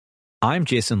I'm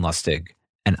Jason Lustig,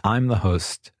 and I'm the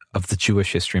host of the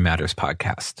Jewish History Matters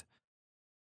podcast.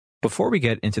 Before we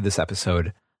get into this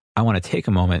episode, I want to take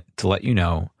a moment to let you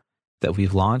know that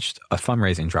we've launched a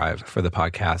fundraising drive for the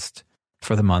podcast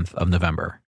for the month of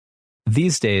November.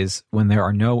 These days, when there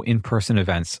are no in-person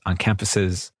events on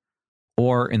campuses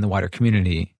or in the wider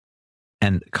community,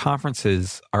 and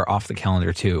conferences are off the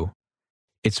calendar too,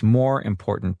 it's more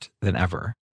important than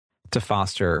ever to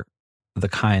foster the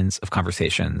kinds of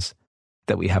conversations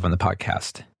that we have on the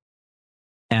podcast.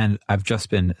 And I've just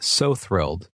been so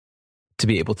thrilled to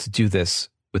be able to do this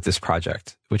with this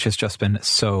project, which has just been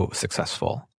so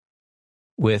successful.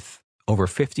 With over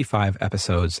 55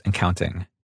 episodes and counting,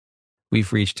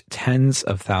 we've reached tens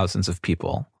of thousands of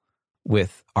people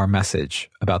with our message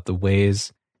about the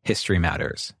ways history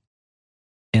matters.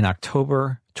 In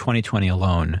October 2020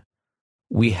 alone,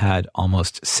 we had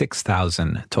almost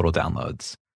 6,000 total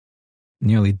downloads,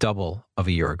 nearly double of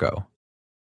a year ago.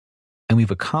 And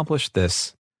we've accomplished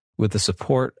this with the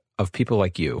support of people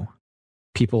like you,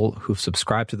 people who've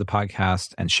subscribed to the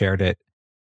podcast and shared it,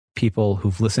 people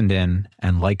who've listened in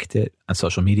and liked it on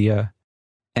social media,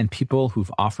 and people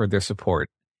who've offered their support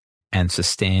and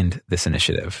sustained this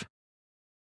initiative.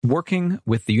 Working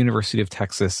with the University of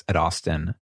Texas at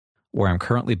Austin, where I'm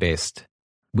currently based,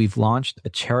 we've launched a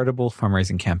charitable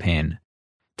fundraising campaign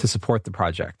to support the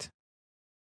project,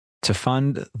 to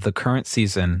fund the current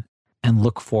season and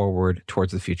look forward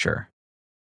towards the future.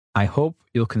 I hope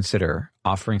you'll consider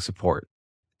offering support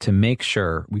to make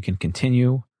sure we can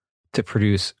continue to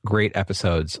produce great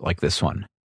episodes like this one.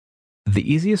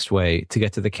 The easiest way to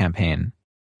get to the campaign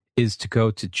is to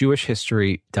go to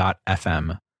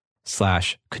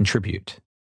jewishhistory.fm/contribute,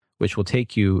 which will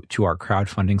take you to our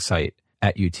crowdfunding site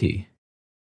at UT.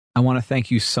 I want to thank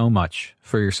you so much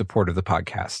for your support of the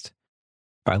podcast,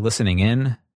 by listening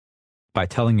in, by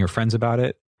telling your friends about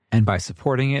it, and by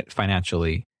supporting it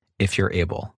financially if you're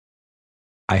able.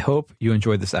 I hope you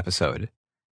enjoyed this episode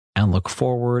and look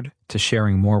forward to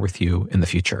sharing more with you in the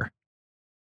future.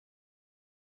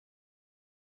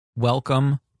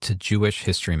 Welcome to Jewish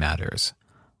History Matters.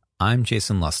 I'm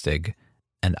Jason Lustig,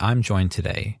 and I'm joined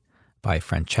today by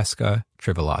Francesca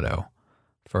Trivellato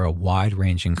for a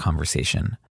wide-ranging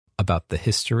conversation about the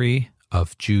history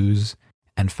of Jews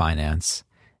and finance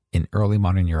in early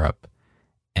modern Europe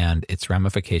and its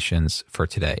ramifications for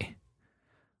today.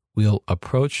 We'll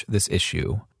approach this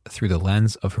issue through the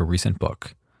lens of her recent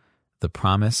book, The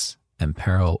Promise and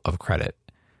Peril of Credit: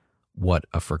 What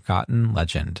a Forgotten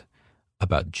Legend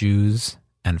About Jews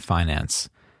and Finance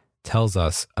Tells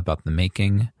Us About the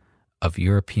Making of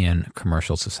European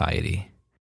Commercial Society.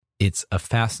 It's a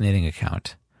fascinating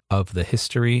account of the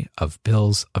history of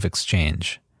bills of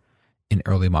exchange in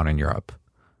early modern Europe,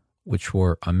 which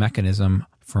were a mechanism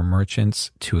for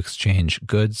merchants to exchange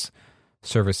goods,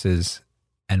 services,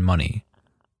 and money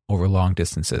over long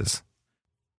distances.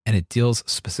 And it deals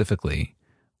specifically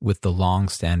with the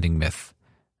long-standing myth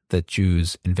that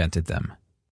Jews invented them.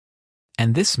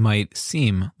 And this might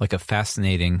seem like a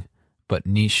fascinating but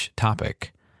niche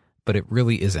topic, but it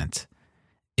really isn't.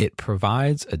 It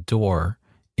provides a door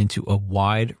into a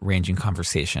wide-ranging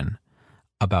conversation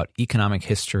about economic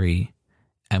history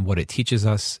and what it teaches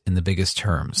us in the biggest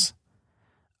terms,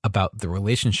 about the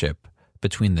relationship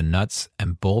between the nuts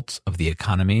and bolts of the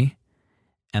economy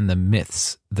and the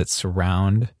myths that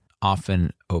surround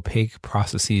often opaque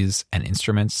processes and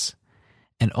instruments,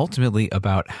 and ultimately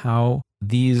about how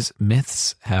these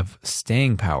myths have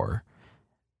staying power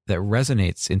that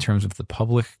resonates in terms of the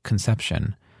public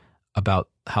conception about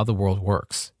how the world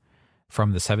works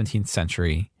from the 17th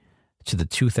century to the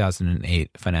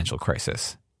 2008 financial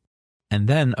crisis. And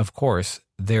then, of course,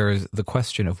 there's the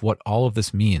question of what all of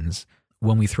this means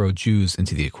when we throw Jews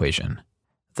into the equation.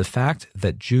 The fact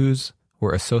that Jews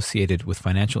were associated with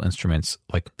financial instruments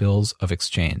like bills of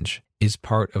exchange is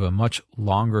part of a much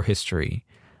longer history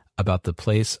about the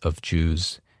place of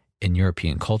Jews in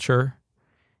European culture,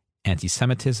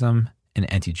 anti-Semitism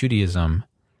and anti-Judaism,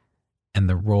 and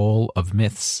the role of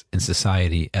myths in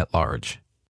society at large.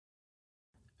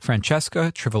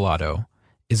 Francesca Trivellato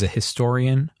is a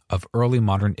historian of early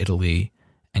modern Italy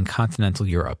and continental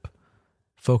Europe,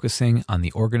 focusing on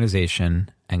the organization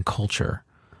and culture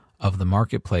of the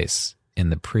marketplace in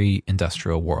the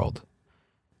pre-industrial world.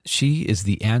 She is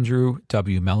the Andrew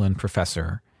W. Mellon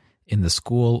Professor in the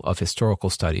School of Historical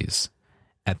Studies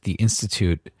at the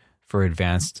Institute for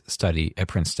Advanced Study at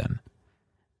Princeton,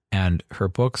 and her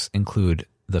books include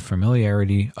The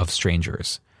Familiarity of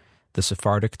Strangers, The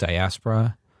Sephardic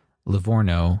Diaspora,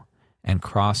 Livorno, and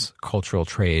Cross-Cultural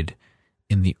Trade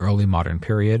in the Early Modern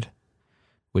Period,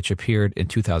 which appeared in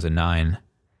 2009,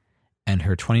 and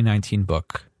her 2019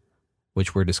 book,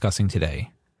 which we're discussing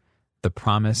today, The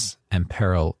Promise and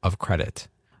Peril of Credit,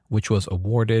 which was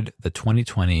awarded the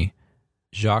 2020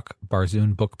 Jacques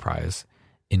Barzun Book Prize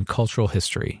in Cultural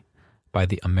History by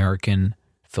the American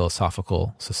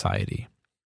Philosophical Society.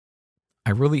 I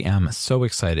really am so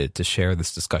excited to share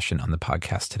this discussion on the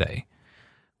podcast today.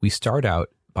 We start out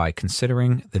by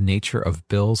considering the nature of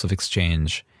bills of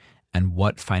exchange and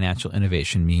what financial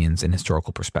innovation means in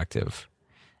historical perspective.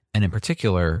 And in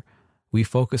particular, we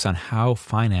focus on how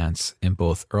finance in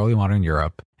both early modern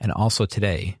Europe and also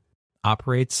today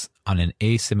operates on an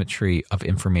asymmetry of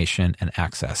information and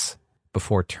access,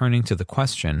 before turning to the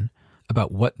question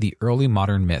about what the early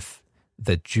modern myth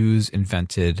that Jews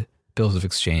invented bills of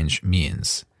exchange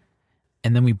means.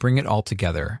 And then we bring it all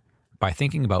together by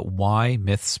thinking about why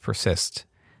myths persist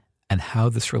and how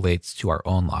this relates to our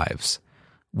own lives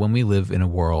when we live in a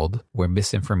world where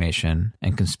misinformation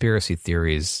and conspiracy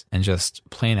theories and just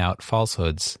plain out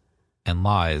falsehoods and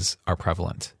lies are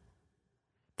prevalent.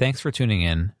 Thanks for tuning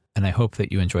in, and I hope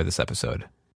that you enjoy this episode.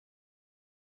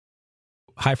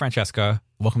 Hi, Francesca.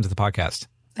 Welcome to the podcast.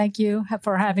 Thank you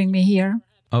for having me here.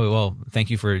 Oh, well, thank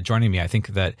you for joining me. I think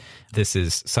that this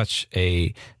is such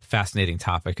a fascinating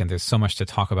topic, and there's so much to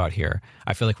talk about here.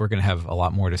 I feel like we're going to have a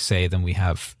lot more to say than we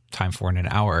have time for in an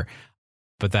hour.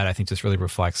 But that, I think, just really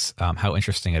reflects how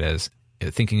interesting it is,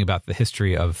 thinking about the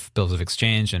history of bills of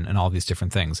exchange and all these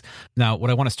different things. Now, what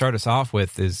I want to start us off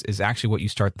with is actually what you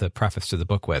start the preface to the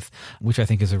book with, which I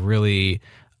think is a really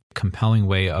compelling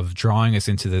way of drawing us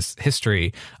into this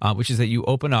history, which is that you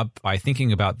open up by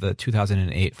thinking about the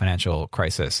 2008 financial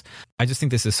crisis. I just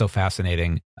think this is so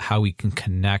fascinating, how we can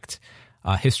connect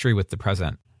history with the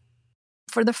present.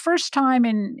 For the first time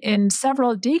in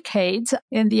several decades,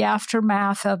 in the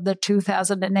aftermath of the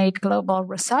 2008 global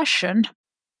recession,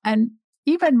 and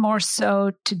even more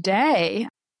so today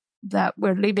that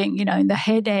we're living, in the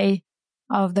heyday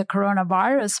of the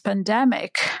coronavirus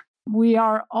pandemic, we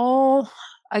are all,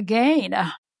 again,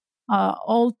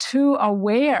 all too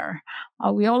aware.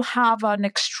 We all have an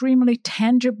extremely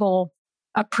tangible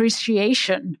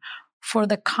appreciation for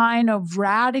the kind of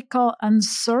radical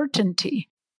uncertainty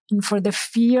and for the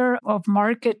fear of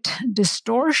market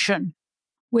distortion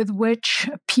with which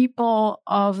people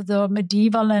of the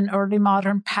medieval and early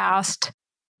modern past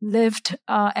lived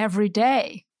every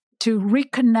day. To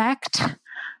reconnect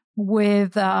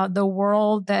with the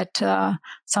world that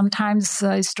sometimes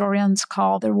historians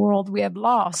call the world we have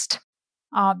lost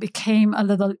became a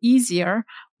little easier,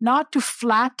 not to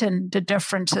flatten the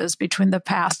differences between the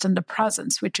past and the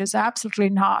present, which is absolutely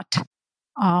not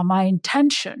my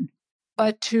intention,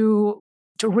 but to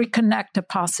reconnect the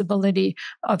possibility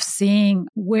of seeing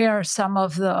where some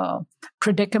of the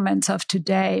predicaments of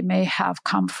today may have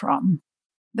come from.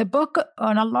 The book,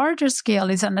 on a larger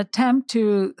scale, is an attempt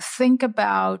to think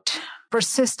about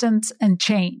persistence and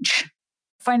change.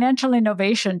 Financial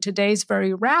innovation today is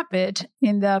very rapid.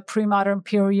 In the pre-modern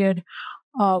period,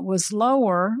 was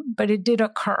lower, but it did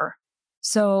occur.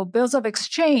 So bills of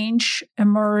exchange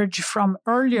emerge from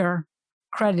earlier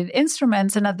credit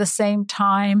instruments and at the same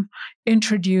time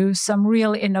introduce some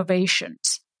real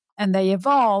innovations. And they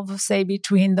evolve, say,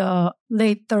 between the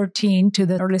late 13th to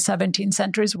the early 17th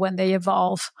centuries when they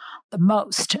evolve the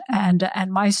most. And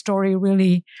my story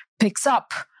really picks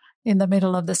up in the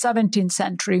middle of the 17th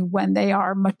century when they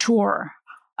are mature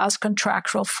as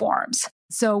contractual forms.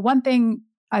 So one thing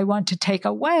I want to take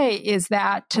away is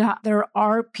that there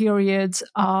are periods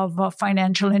of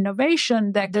financial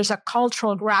innovation that there's a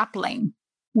cultural grappling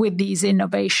with these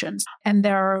innovations. And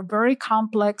there are very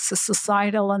complex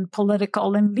societal and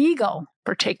political and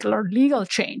particular legal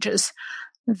changes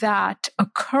that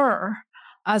occur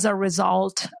as a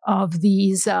result of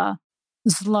these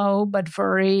slow but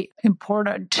very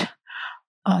important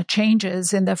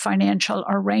changes in the financial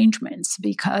arrangements,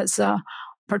 because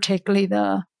particularly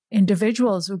the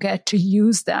individuals who get to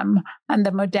use them and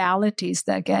the modalities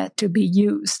that get to be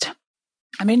used.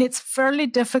 I mean, it's fairly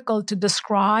difficult to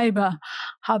describe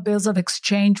how bills of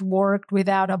exchange worked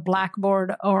without a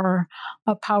blackboard or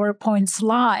a PowerPoint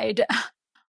slide.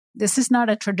 This is not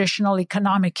a traditional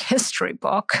economic history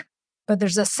book, but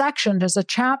there's a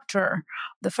chapter.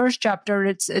 The first chapter,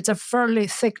 it's a fairly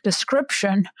thick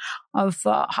description of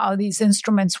how these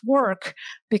instruments work,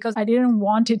 because I didn't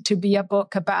want it to be a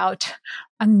book about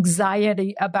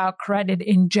anxiety about credit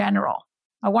in general.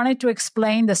 I wanted to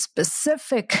explain the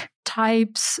specific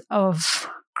types of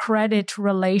credit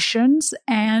relations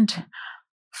and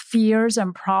fears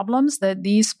and problems that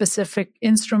these specific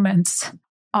instruments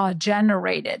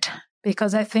generated,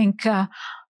 because I think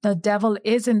the devil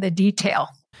is in the detail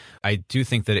I do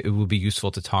think that it would be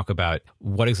useful to talk about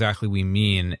what exactly we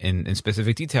mean in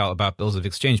specific detail about bills of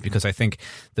exchange, because I think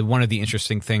that one of the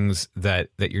interesting things that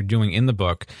you're doing in the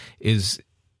book is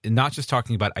not just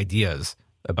talking about ideas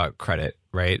about credit,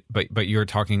 right? But you're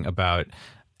talking about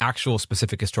actual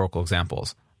specific historical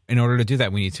examples. In order to do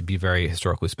that, we need to be very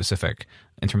historically specific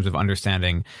in terms of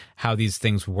understanding how these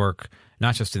things work,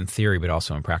 not just in theory, but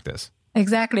also in practice.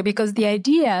 Exactly, because the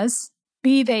ideas,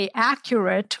 be they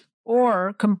accurate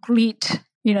or complete,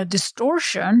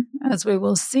 distortion, as we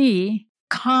will see,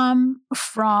 come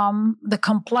from the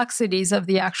complexities of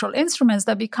the actual instruments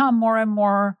that become more and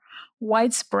more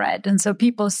widespread. And so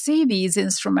people see these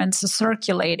instruments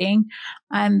circulating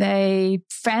and they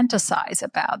fantasize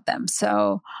about them.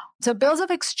 So bills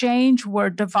of exchange were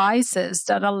devices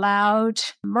that allowed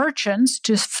merchants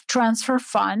to transfer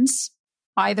funds,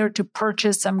 either to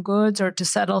purchase some goods or to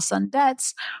settle some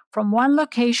debts, from one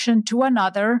location to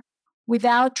another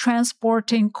without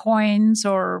transporting coins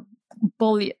or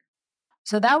bullion.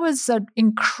 So that was an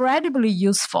incredibly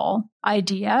useful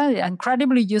idea,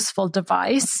 incredibly useful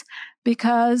device,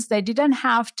 because they didn't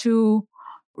have to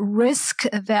risk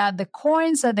that the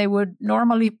coins that they would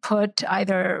normally put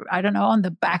either, on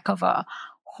the back of a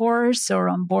horse or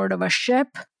on board of a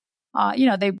ship,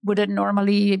 they wouldn't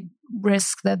normally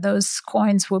risk that those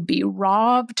coins would be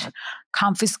robbed,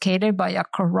 confiscated by a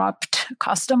corrupt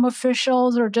custom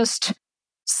officials, or just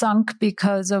sunk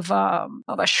because of a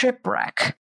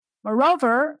shipwreck.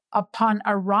 Moreover, upon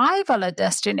arrival at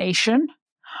destination,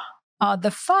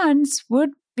 the funds would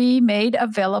be made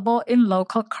available in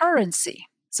local currency.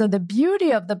 So the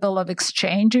beauty of the bill of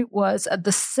exchange was at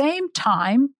the same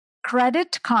time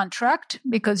credit contract,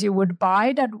 because you would buy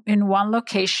it in one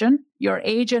location, your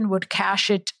agent would cash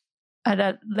it at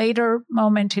a later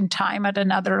moment in time at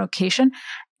another location,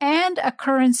 and a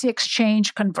currency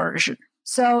exchange conversion.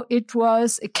 So it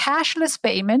was a cashless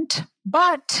payment,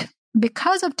 but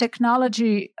because of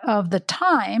technology of the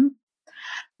time,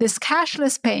 this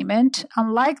cashless payment,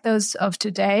 unlike those of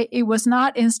today, it was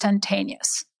not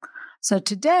instantaneous. So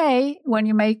today, when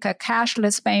you make a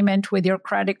cashless payment with your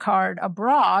credit card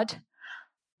abroad,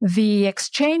 the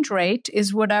exchange rate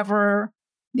is whatever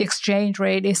the exchange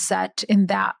rate is set in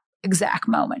that exact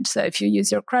moment. So if you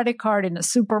use your credit card in a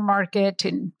supermarket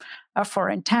in a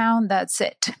foreign town, that's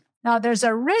it. Now, there's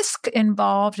a risk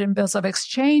involved in bills of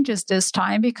exchanges this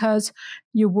time, because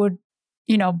you would,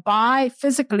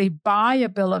 physically buy a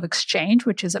bill of exchange,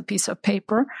 which is a piece of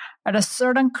paper, at a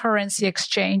certain currency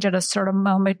exchange at a certain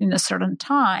moment in a certain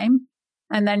time.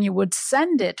 And then you would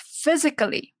send it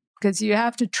physically, because you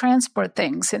have to transport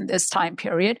things in this time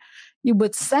period. You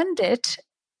would send it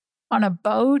on a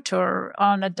boat or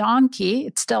on a donkey.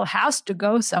 It still has to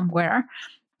go somewhere.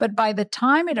 But by the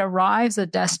time it arrives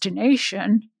at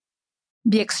destination,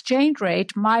 the exchange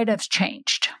rate might have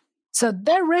changed. So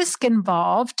the risk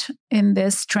involved in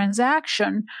this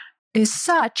transaction is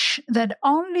such that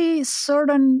only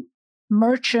certain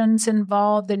merchants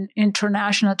involved in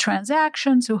international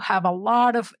transactions, who have a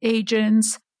lot of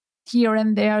agents here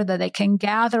and there that they can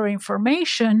gather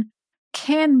information,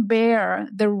 can bear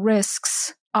the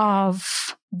risks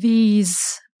of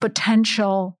these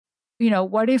potential,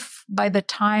 what if by the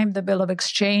time the bill of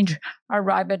exchange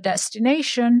arrived at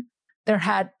destination,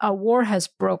 a war has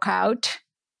broke out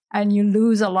and you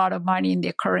lose a lot of money in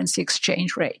the currency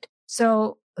exchange rate.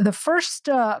 So the first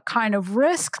kind of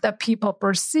risk that people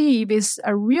perceive is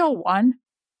a real one,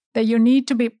 that you need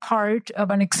to be part of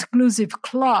an exclusive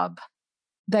club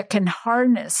that can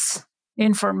harness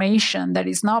information that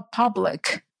is not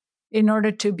public in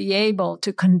order to be able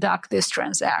to conduct these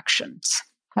transactions.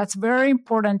 That's very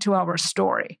important to our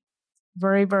story.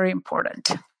 Very, very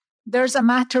important. There's a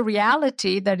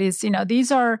materiality that is,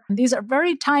 these are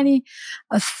very tiny,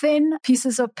 thin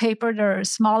pieces of paper. They're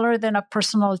smaller than a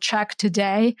personal check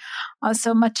today.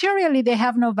 So materially, they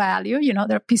have no value.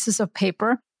 They're pieces of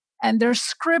paper, and they're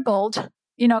scribbled,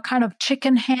 kind of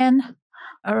chicken hand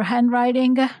or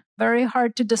handwriting, very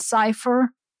hard to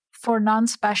decipher for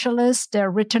non-specialists.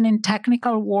 They're written in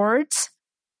technical words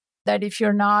that if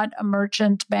you're not a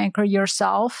merchant banker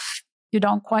yourself, you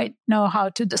don't quite know how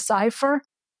to decipher.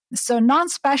 So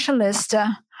non-specialists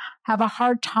have a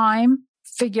hard time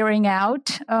figuring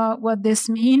out what this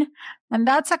means. And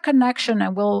that's a connection,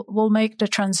 and we'll make the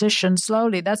transition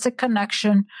slowly. That's a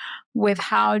connection with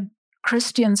how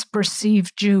Christians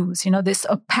perceive Jews, this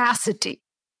opacity.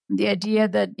 The idea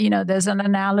that, there's an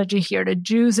analogy here. The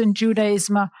Jews in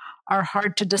Judaism are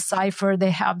hard to decipher.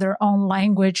 They have their own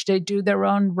language. They do their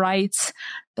own rites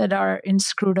that are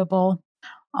inscrutable.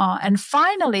 And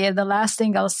finally, the last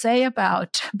thing I'll say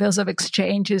about bills of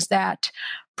exchange is that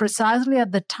precisely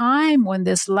at the time when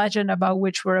this legend about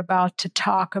which we're about to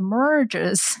talk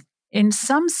emerges, in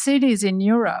some cities in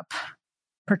Europe,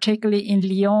 particularly in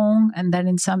Lyon, and then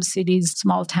in some cities,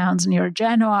 small towns near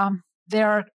Genoa,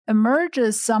 there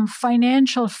emerges some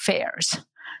financial fairs.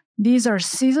 These are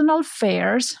seasonal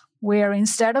fairs where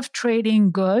instead of trading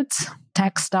goods,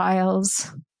 textiles,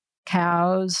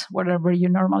 cows, whatever you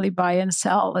normally buy and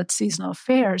sell at seasonal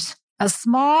fairs, a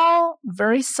small,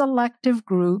 very selective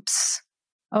groups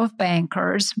of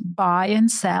bankers buy and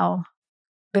sell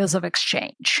bills of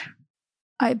exchange.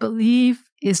 I believe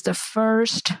is the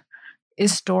first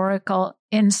historical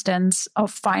instance of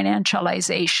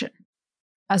financialization,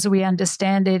 as we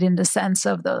understand it in the sense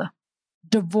of the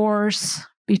divorce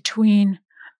between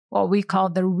what we call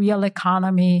the real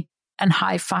economy and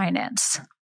high finance.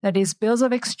 That is, bills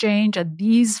of exchange at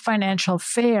these financial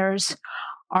fairs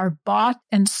are bought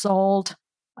and sold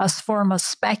as form of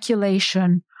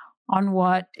speculation on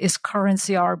what is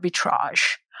currency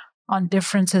arbitrage, on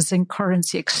differences in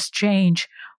currency exchange,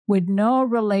 with no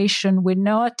relation, with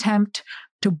no attempt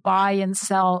to buy and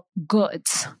sell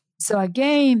goods. So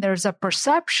again, there's a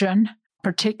perception,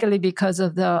 particularly because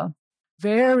of the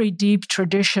very deep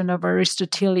tradition of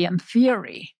Aristotelian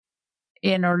theory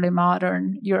in early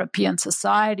modern European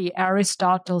society.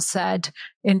 Aristotle said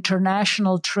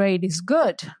international trade is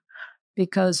good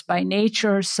because by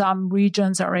nature, some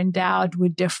regions are endowed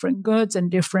with different goods and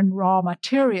different raw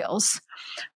materials,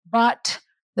 but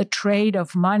the trade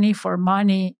of money for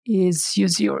money is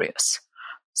usurious.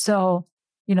 So,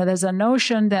 there's a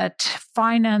notion that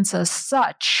finance as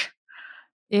such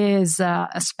is a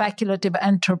speculative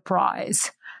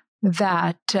enterprise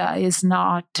that is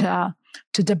not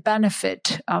to the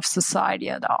benefit of society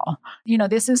at all.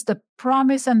 This is the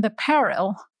promise and the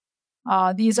peril.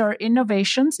 These are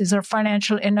innovations. These are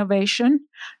financial innovation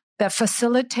that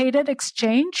facilitated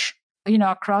exchange,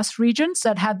 across regions,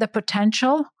 that had the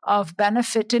potential of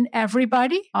benefiting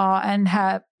everybody and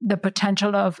had the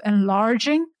potential of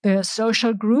enlarging the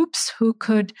social groups who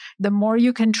could, the more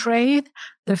you can trade,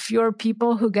 the fewer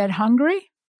people who get hungry.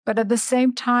 But at the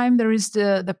same time, there is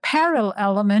the peril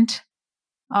element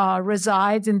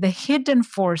resides in the hidden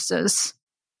forces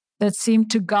that seem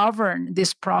to govern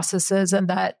these processes, and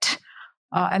that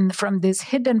and from these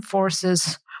hidden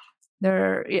forces,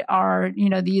 there are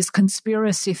these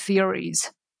conspiracy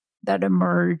theories that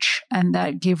emerge and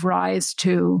that give rise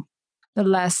to the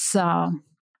less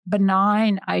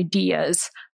benign ideas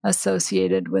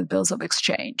associated with bills of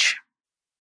exchange.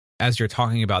 As you're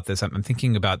talking about this, I'm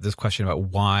thinking about this question about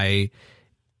why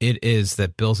it is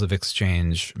that bills of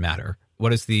exchange matter.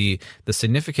 What is the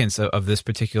significance of this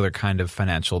particular kind of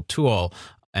financial tool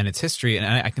and its history? And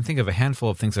I can think of a handful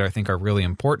of things that I think are really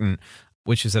important,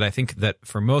 which is that I think that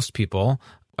for most people,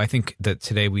 I think that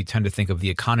today we tend to think of the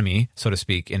economy, so to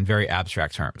speak, in very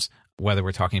abstract terms, whether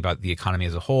we're talking about the economy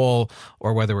as a whole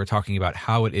or whether we're talking about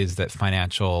how it is that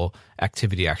financial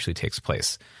activity actually takes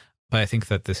place. But I think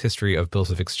that this history of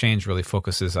bills of exchange really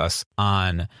focuses us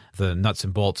on the nuts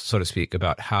and bolts, so to speak,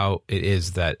 about how it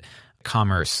is that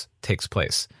commerce takes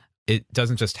place. It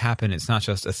doesn't just happen. It's not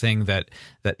just a thing that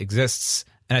exists.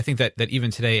 And I think that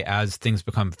even today, as things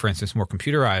become, for instance, more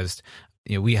computerized,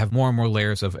 we have more and more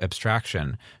layers of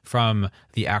abstraction from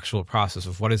the actual process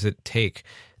of what does it take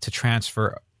to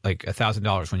transfer like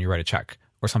 $1,000 when you write a check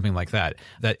or something like that,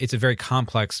 that it's a very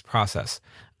complex process.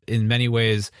 In many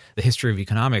ways, the history of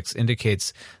economics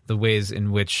indicates the ways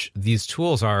in which these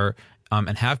tools are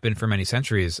and have been for many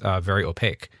centuries very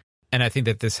opaque. And I think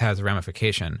that this has a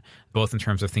ramification, both in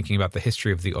terms of thinking about the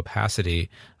history of the opacity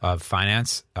of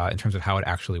finance, in terms of how it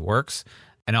actually works,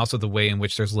 and also the way in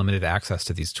which there's limited access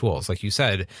to these tools. Like you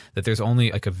said, that there's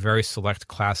only like a very select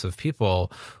class of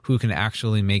people who can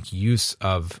actually make use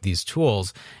of these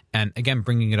tools. And again,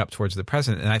 bringing it up towards the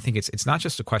present. And I think it's not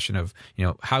just a question of,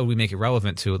 how do we make it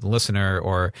relevant to the listener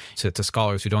or to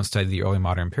scholars who don't study the early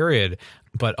modern period,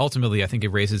 but ultimately, I think it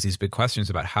raises these big questions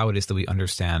about how it is that we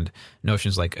understand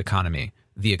notions like economy,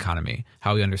 the economy,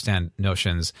 how we understand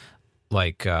notions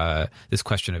like this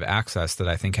question of access that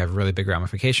I think have really big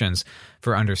ramifications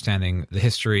for understanding the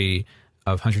history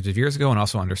of hundreds of years ago and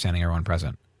also understanding our own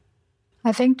present.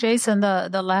 I think, Jason,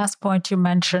 the last point you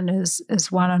mentioned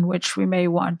is one on which we may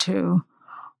want to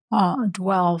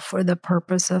dwell for the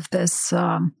purpose of this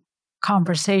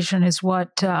conversation, is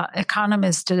what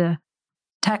economists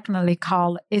technically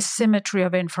call asymmetry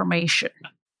of information.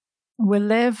 We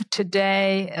live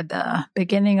today at the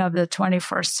beginning of the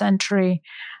 21st century,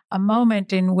 a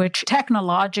moment in which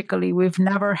technologically we've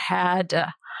never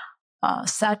had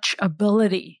such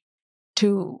ability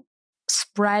to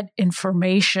spread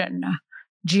information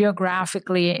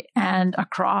geographically and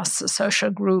across social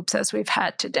groups as we've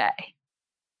had today.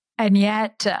 And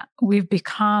yet we've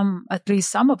become, at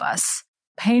least some of us,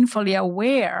 painfully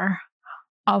aware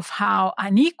of how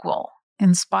unequal,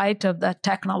 in spite of the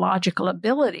technological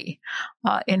ability,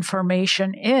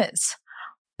 information is.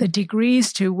 The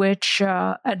degrees to which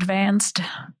advanced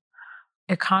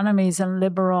economies and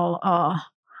liberal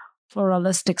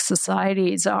pluralistic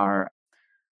societies are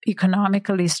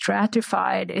economically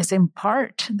stratified is in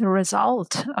part the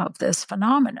result of this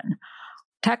phenomenon.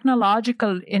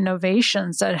 Technological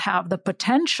innovations that have the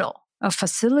potential of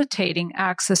facilitating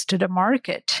access to the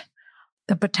market,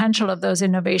 the potential of those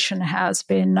innovations has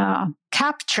been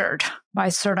captured by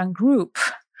a certain group.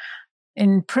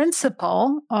 In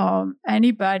principle,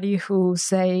 anybody who,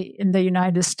 say, in the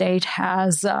United States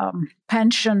has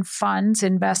pension funds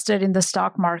invested in the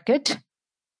stock market,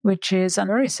 which is a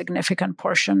very significant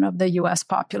portion of the U.S.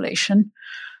 population,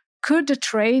 could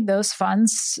trade those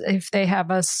funds if they have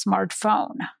a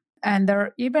smartphone. And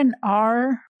there even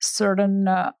are certain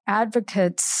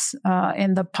advocates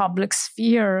in the public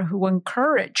sphere who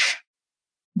encourage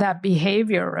that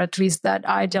behavior, or at least that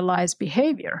idealized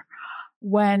behavior,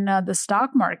 when the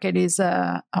stock market is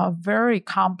a very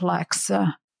complex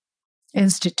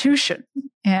institution.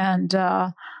 And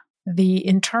the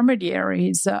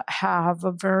intermediaries have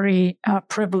a very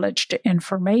privileged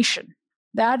information.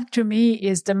 That, to me,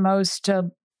 is the most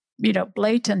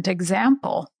blatant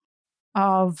example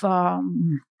of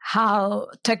how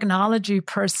technology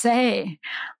per se,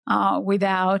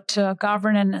 without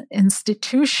governing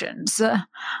institutions,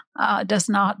 does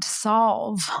not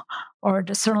solve or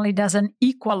certainly doesn't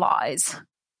equalize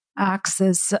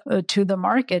access to the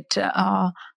market.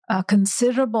 A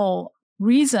considerable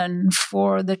reason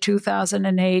for the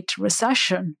 2008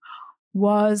 recession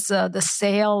was the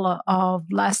sale of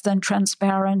less than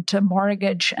transparent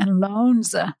mortgage and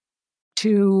loans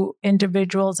to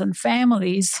individuals and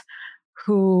families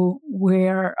who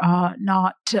were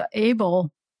not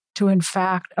able to, in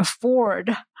fact,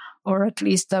 afford, or at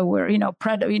least were,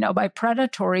 by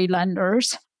predatory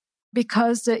lenders,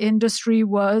 because the industry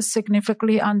was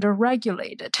significantly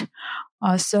underregulated.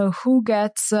 So who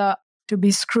gets to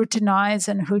be scrutinized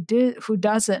and who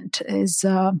doesn't is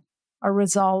a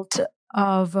result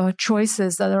of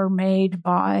choices that are made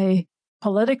by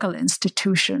political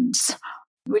institutions.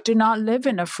 We do not live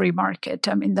in a free market.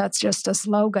 I mean, that's just a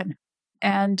slogan.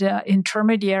 And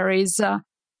intermediaries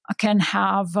can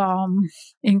have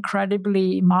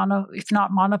incredibly, if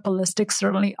not monopolistic,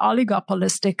 certainly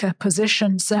oligopolistic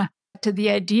positions. To the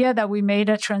idea that we made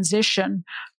a transition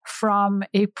from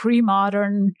a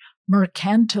pre-modern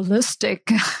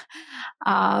mercantilistic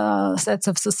sets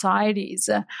of societies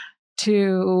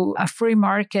to a free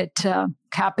market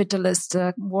capitalist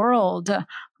world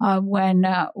when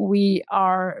we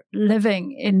are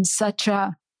living in such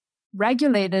a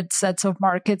regulated sets of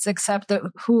markets, except that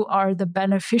who are the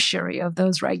beneficiary of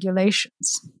those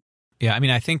regulations. Yeah, I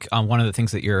mean, I think one of the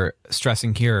things that you're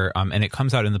stressing here, and it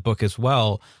comes out in the book as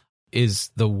well,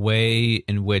 is the way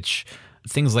in which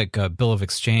things like a bill of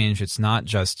exchange, it's not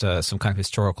just some kind of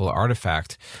historical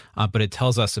artifact, but it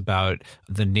tells us about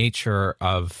the nature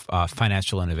of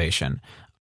financial innovation.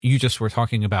 You just were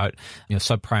talking about,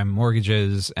 subprime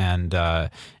mortgages and,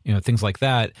 things like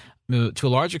that. To a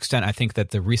large extent, I think that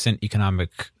the recent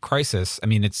economic crisis, I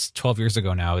mean, it's 12 years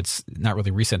ago now. It's not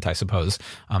really recent, I suppose.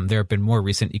 There have been more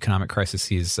recent economic crises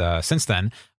since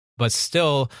then. But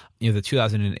still, the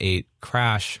 2008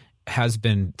 crash has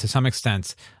been, to some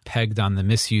extent, pegged on the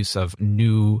misuse of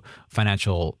new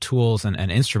financial tools and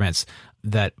instruments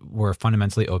that were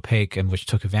fundamentally opaque and which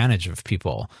took advantage of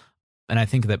people. And I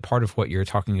think that part of what you're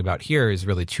talking about here is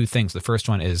really two things. The first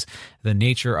one is the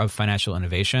nature of financial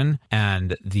innovation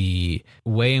and the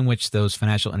way in which those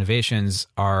financial innovations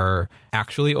are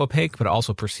actually opaque, but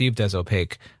also perceived as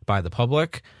opaque by the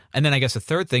public. And then I guess the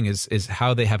third thing is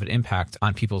how they have an impact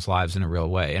on people's lives in a real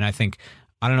way. And I think,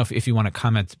 I don't know if you want to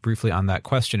comment briefly on that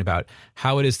question about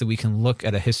how it is that we can look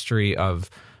at a history of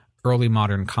early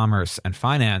modern commerce and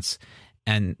finance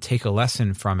and take a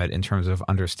lesson from it in terms of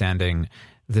understanding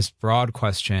this broad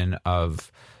question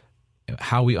of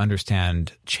how we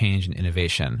understand change and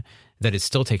innovation that is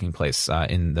still taking place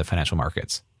in the financial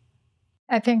markets.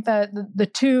 I think that the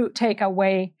two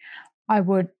takeaway I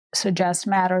would suggest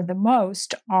matter the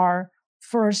most are,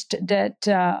 first,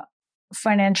 that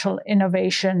financial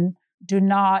innovation do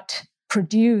not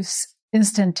produce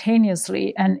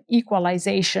instantaneously an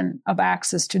equalization of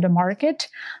access to the market,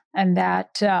 and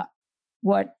that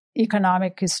what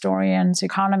economic historians,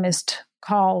 economists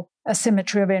call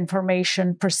asymmetry of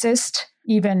information persist,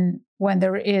 even when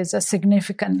there is a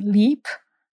significant leap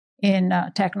in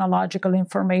technological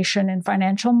information and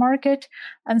financial market.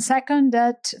 And second,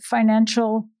 that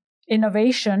financial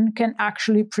innovation can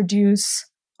actually produce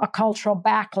a cultural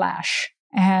backlash.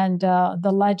 And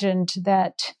the legend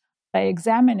that I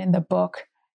examine in the book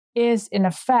is, in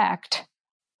effect,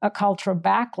 a cultural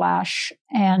backlash.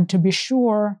 And to be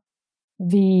sure,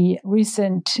 the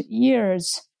recent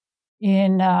years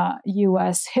in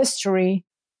U.S. history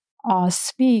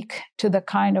speak to the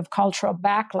kind of cultural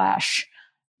backlash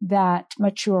that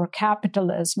mature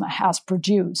capitalism has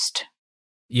produced.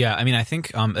 Yeah, I mean, I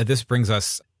think this brings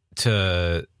us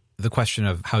to the question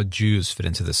of how Jews fit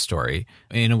into this story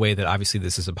in a way that obviously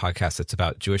this is a podcast that's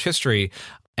about Jewish history.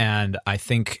 And I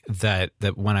think that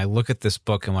when I look at this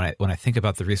book and when I think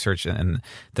about the research and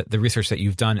the research that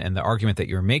you've done and the argument that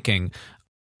you're making,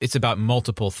 it's about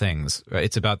multiple things. Right?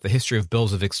 It's about the history of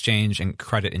bills of exchange and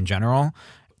credit in general.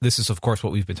 This is, of course,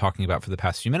 what we've been talking about for the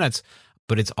past few minutes,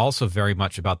 but it's also very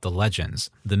much about the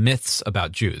legends, the myths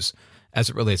about Jews as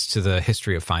it relates to the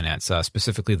history of finance,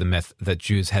 specifically the myth that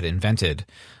Jews had invented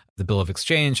the bill of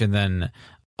exchange. And then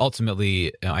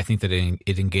ultimately, I think that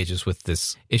it engages with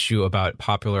this issue about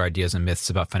popular ideas and myths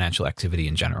about financial activity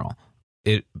in general.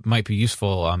 It might be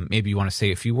useful, maybe you want to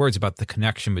say a few words about the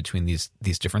connection between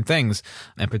these different things,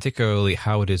 and particularly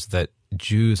how it is that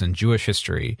Jews and Jewish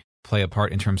history play a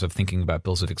part in terms of thinking about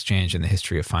bills of exchange and the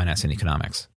history of finance and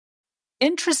economics.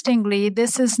 Interestingly,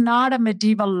 this is not a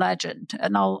medieval legend,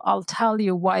 and I'll tell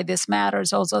you why this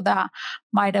matters. Also, that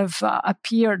might have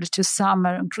appeared to some,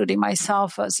 including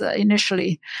myself, as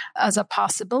initially as a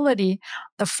possibility.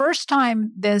 The first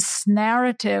time this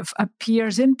narrative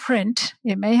appears in print,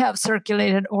 it may have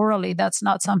circulated orally. That's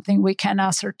not something we can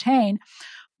ascertain.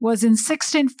 Was in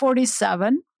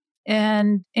 1647,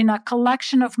 and in a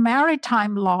collection of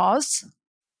maritime laws.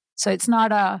 So it's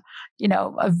not a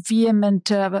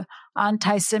vehement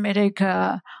anti-Semitic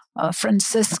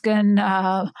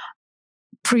Franciscan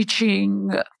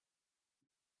preaching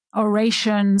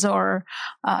orations or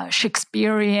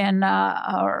Shakespearean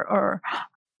or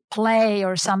play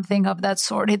or something of that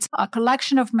sort. It's a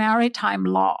collection of maritime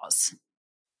laws,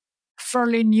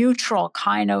 fairly neutral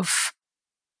kind of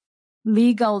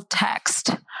legal text.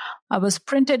 It was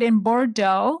printed in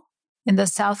Bordeaux, in the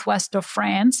southwest of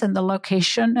France, and the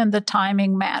location and the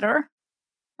timing matter.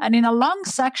 And in a long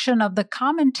section of the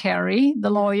commentary, the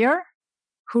lawyer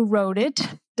who wrote it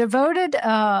devoted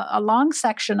a long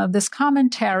section of this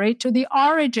commentary to the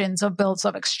origins of bills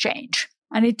of exchange.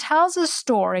 And it tells a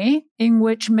story in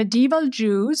which medieval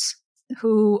Jews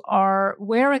who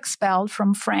were expelled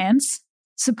from France,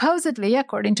 supposedly,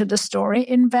 according to the story,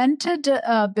 invented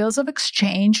bills of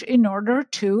exchange in order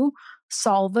to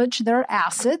salvage their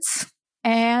assets,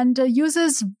 and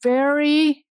uses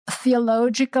very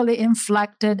theologically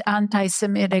inflected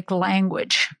anti-Semitic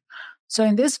language. So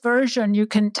in this version, you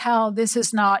can tell this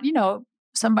is not,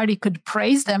 somebody could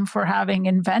praise them for having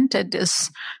invented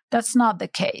this. That's not the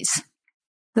case.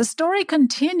 The story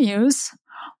continues.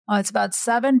 It's about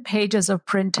 7 pages of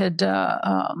printed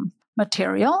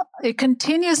material. It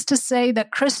continues to say that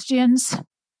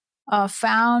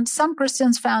some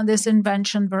Christians found this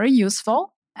invention very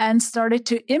useful and started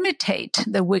to imitate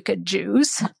the wicked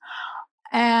Jews.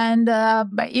 And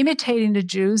by imitating the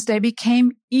Jews, they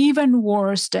became even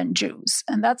worse than Jews.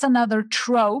 And that's another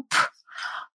trope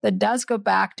that does go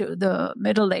back to the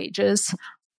Middle Ages.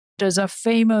 There's a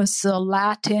famous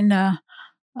Latin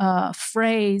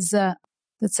phrase that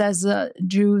says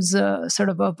Jews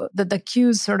that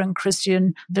accuse certain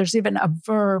Christian. There's even a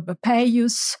verb,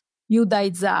 peius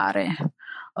Judaizzare,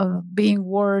 of being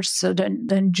worse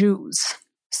than Jews.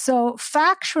 So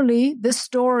factually, this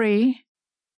story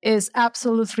is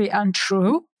absolutely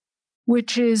untrue,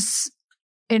 which is,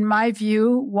 in my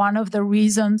view, one of the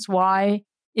reasons why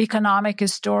economic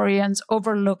historians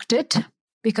overlooked it,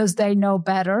 because they know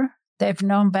better. They've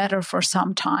known better for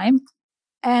some time.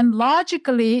 And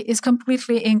logically is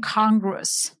completely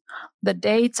incongruous. The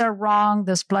dates are wrong.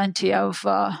 There's plenty of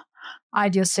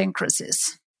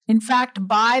idiosyncrasies. In fact,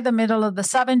 by the middle of the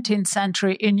 17th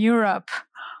century in Europe,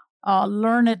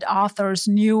 learned authors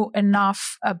knew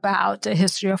enough about the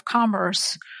history of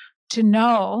commerce to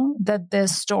know that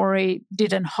this story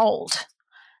didn't hold.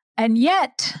 And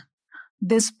yet,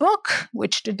 this book,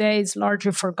 which today is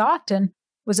largely forgotten,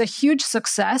 was a huge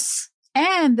success,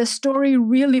 and the story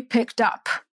really picked up.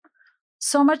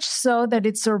 So much so that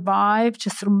it survived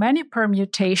through many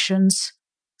permutations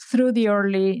through the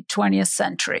early 20th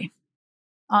century.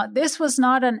 This was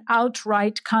not an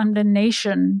outright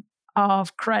condemnation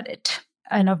of credit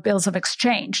and of bills of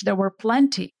exchange. There were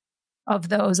plenty of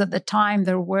those at the time.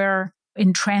 There were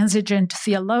intransigent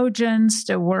theologians.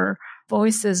 There were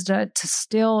voices that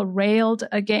still railed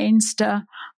against,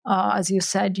 as you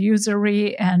said,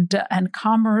 usury and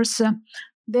commerce.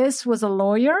 This was a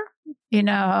lawyer in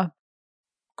a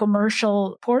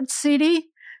commercial port city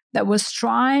that was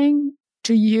trying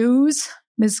to use,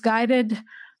 misguided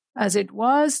as it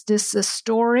was, this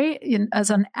story as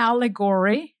an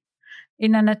allegory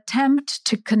in an attempt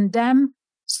to condemn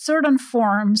certain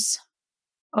forms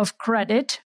of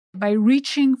credit by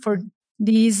reaching for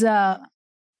these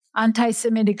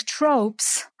anti-Semitic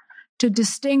tropes to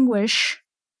distinguish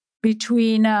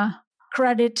between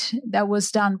credit that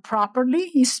was done properly.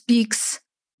 He speaks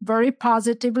very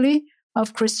positively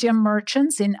of Christian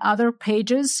merchants in other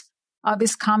pages of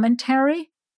his commentary,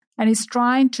 and he's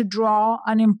trying to draw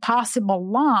an impossible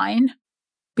line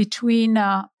between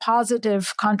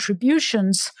positive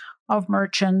contributions of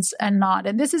merchants and not.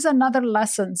 And this is another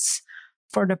lesson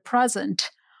for the present.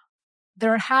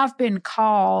 There have been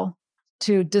calls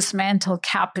to dismantle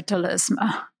capitalism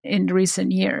in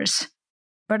recent years.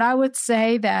 But I would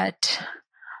say that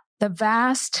the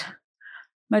vast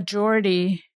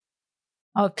majority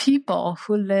of people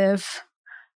who live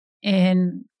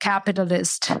in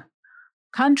capitalist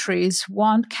countries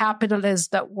want capitalism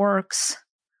that works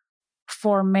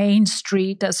for Main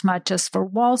Street as much as for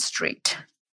Wall Street.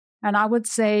 And I would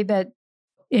say that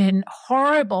in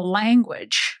horrible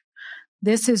language,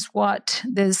 this is what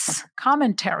this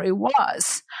commentary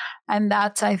was. And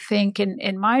that's, I think,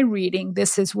 in my reading,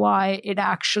 this is why it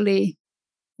actually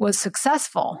was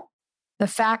successful. The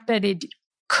fact that it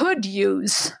could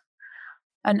use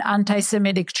an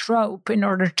anti-Semitic trope in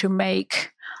order to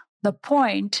make the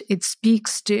point, it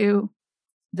speaks to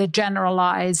the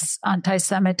generalized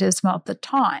anti-Semitism of the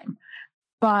time.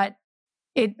 But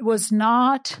it was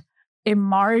not a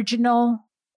marginal,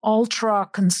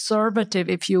 ultra-conservative,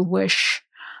 if you wish,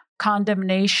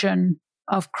 condemnation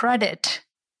of credit,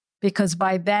 because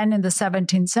by then in the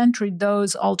 17th century,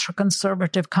 those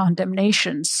ultra-conservative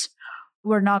condemnations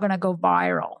were not going to go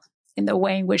viral in the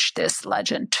way in which this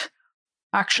legend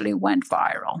actually went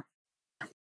viral.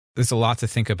 There's a lot to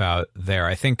think about there.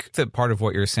 I think that part of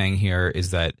what you're saying here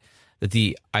is that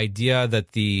the idea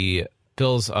that the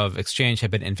bills of exchange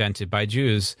have been invented by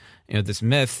Jews, this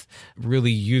myth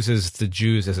really uses the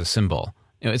Jews as a symbol.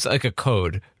 It's like a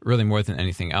code, really more than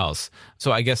anything else.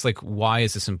 So I guess, why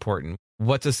is this important?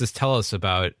 What does this tell us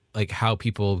about, how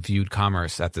people viewed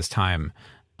commerce at this time,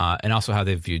 and also how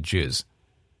they viewed Jews?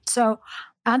 So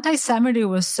anti-Semitism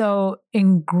was so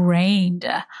ingrained,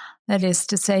 that is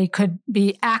to say, could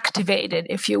be activated,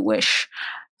 if you wish,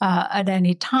 at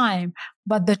any time.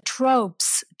 But the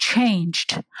tropes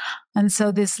changed. And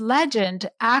so this legend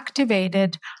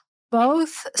activated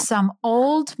both some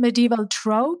old medieval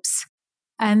tropes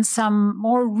and some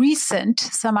more recent,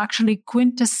 some actually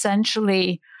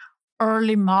quintessentially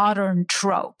early modern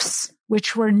tropes,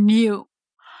 which were new.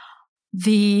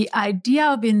 The idea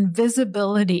of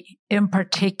invisibility in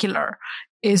particular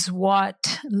is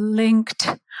what linked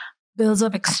bills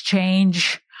of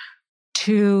exchange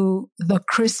to the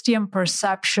Christian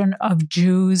perception of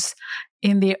Jews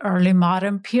in the early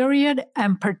modern period,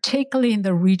 and particularly in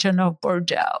the region of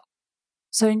Bordeaux.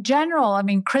 So in general,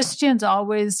 Christians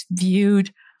always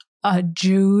viewed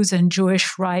Jews and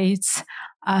Jewish rights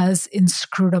as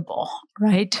inscrutable,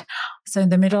 right? So in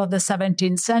the middle of the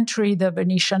 17th century, the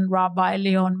Venetian rabbi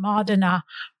Leon Modena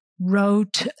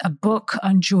wrote a book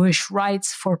on Jewish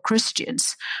rights for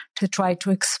Christians to try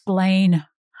to explain,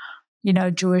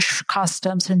 Jewish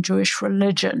customs and Jewish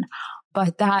religion.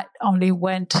 But that only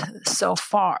went so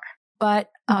far.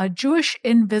 But Jewish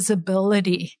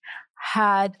invisibility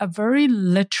had a very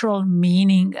literal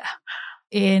meaning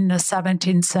in the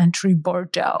 17th century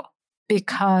Bordeaux,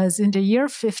 because in the year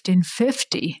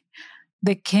 1550,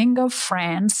 the King of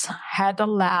France had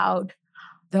allowed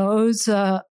those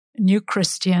new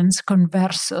Christians,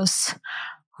 conversos,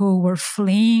 who were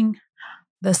fleeing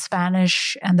the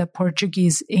Spanish and the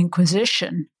Portuguese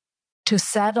Inquisition, to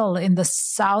settle in the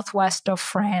southwest of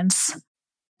France,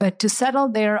 but to settle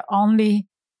there only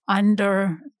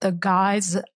under the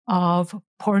guise of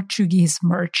Portuguese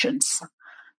merchants.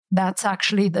 That's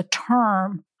actually the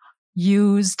term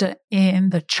used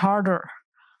in the charter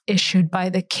issued by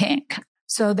the king.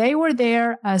 So they were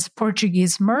there as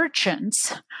Portuguese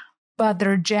merchants, but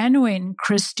their genuine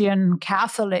Christian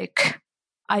Catholic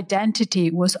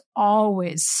identity was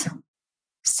always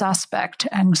suspect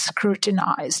and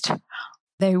scrutinized.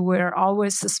 They were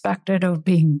always suspected of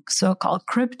being so-called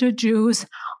crypto-Jews.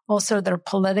 Also, their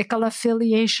political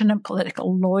affiliation and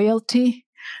political loyalty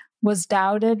was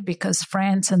doubted because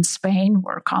France and Spain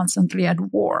were constantly at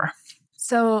war.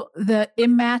 So the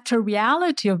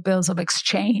immateriality of bills of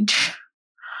exchange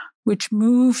which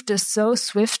moved so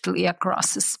swiftly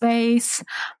across the space,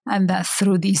 and that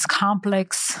through these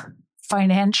complex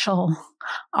financial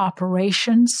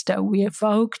operations that we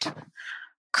evoked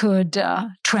could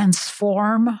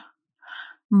transform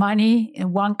money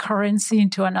in one currency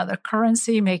into another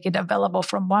currency, make it available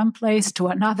from one place to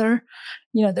another.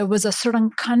 There was a certain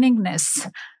cunningness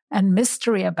and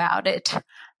mystery about it.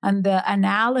 And the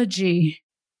analogy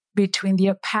between the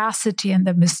opacity and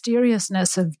the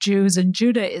mysteriousness of Jews and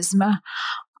Judaism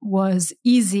was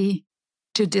easy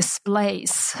to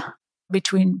displace.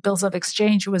 Between bills of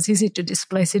exchange, it was easy to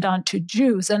displace it onto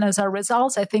Jews. And as a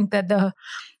result, I think that the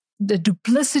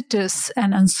duplicitous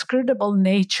and inscrutable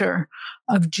nature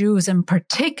of Jews, and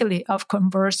particularly of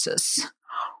conversos,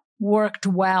 worked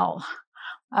well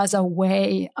as a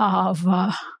way of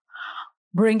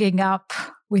bringing up,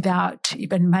 without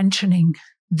even mentioning,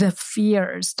 the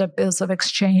fears that bills of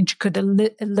exchange could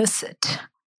elicit.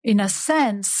 In a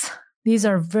sense, these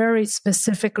are very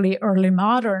specifically early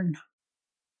modern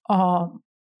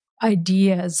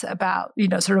ideas about,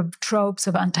 sort of tropes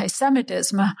of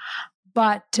anti-Semitism.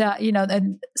 But,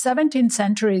 the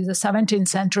 17th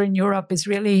century in Europe is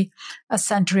really a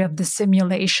century of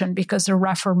dissimulation, because the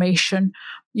Reformation,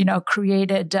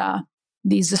 created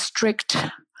these strict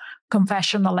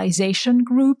confessionalization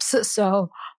groups. So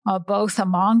both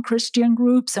among Christian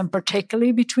groups and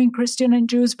particularly between Christian and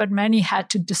Jews, but many had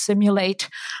to dissimulate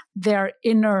their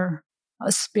inner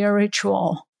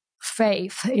spiritual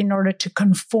faith in order to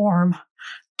conform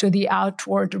to the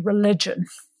outward religion.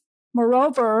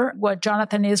 Moreover, what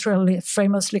Jonathan Israel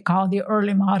famously called the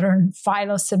early modern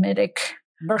philo-Semitic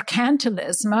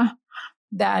mercantilism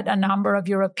that a number of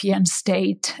European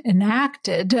states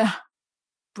enacted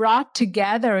brought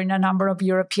together in a number of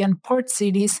European port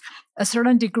cities a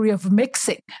certain degree of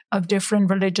mixing of different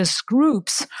religious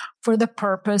groups for the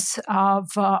purpose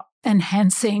of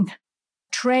enhancing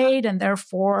trade and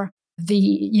therefore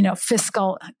the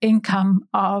fiscal income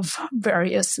of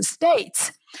various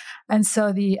states. And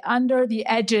so under the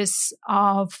edges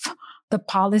of the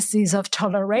policies of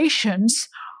tolerations,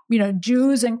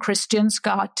 Jews and Christians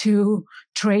got to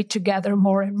trade together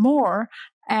more and more.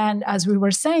 And as we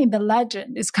were saying, the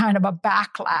legend is kind of a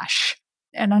backlash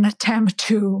and an attempt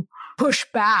to push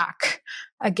back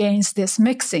against this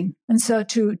mixing. And so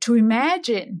to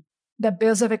imagine that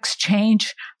bills of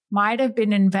exchange might have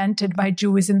been invented by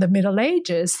Jews in the Middle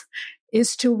Ages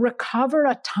is to recover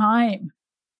a time.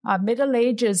 Middle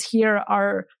Ages here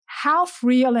are half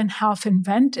real and half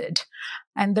invented.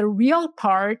 And the real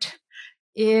part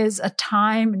is a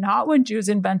time not when Jews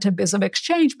invented bills of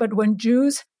exchange, but when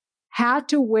Jews had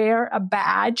to wear a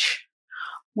badge,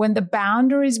 when the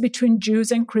boundaries between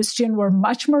Jews and Christian were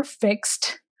much more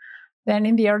fixed than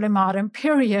in the early modern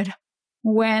period,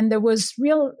 when there was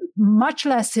much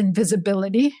less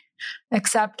invisibility,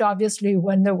 except obviously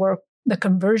when there were the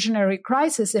conversionary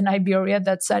crisis in Iberia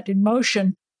that set in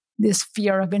motion this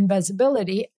fear of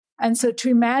invisibility. And so to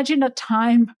imagine a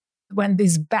time when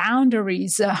these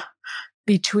boundaries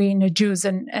between Jews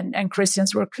and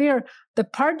Christians were clear, the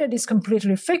part that is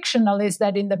completely fictional is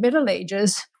that in the Middle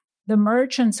Ages, the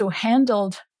merchants who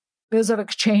handled bills of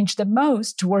exchange the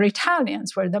most were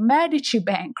Italians, were the Medici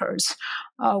bankers,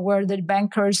 were the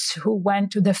bankers who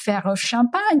went to the Fair of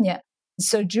Champagne.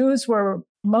 So Jews were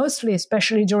mostly,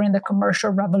 especially during the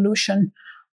commercial revolution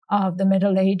of the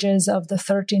Middle Ages of the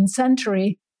 13th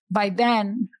century, by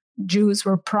then, Jews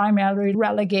were primarily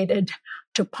relegated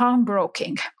to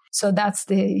pawnbroking. So that's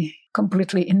the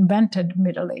completely invented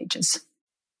Middle Ages.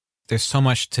 There's so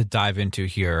much to dive into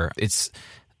here. It's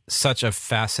such a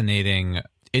fascinating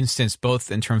instance,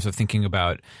 both in terms of thinking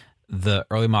about the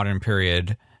early modern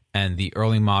period and the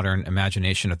early modern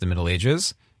imagination of the Middle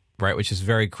Ages, right, which is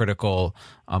very critical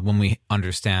when we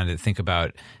understand and think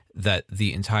about that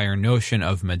the entire notion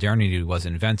of modernity was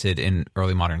invented in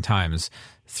early modern times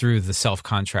through the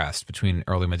self-contrast between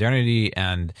early modernity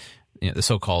and the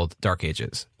so-called Dark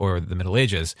Ages or the Middle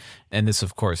Ages. And this,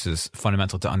 of course, is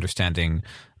fundamental to understanding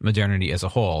modernity as a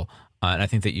whole. And I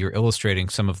think that you're illustrating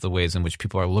some of the ways in which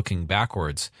people are looking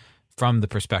backwards from the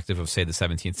perspective of, say, the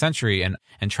 17th century and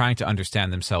trying to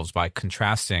understand themselves by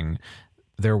contrasting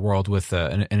their world with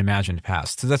an imagined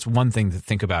past. So that's one thing to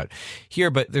think about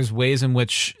here. But there's ways in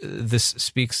which this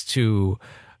speaks to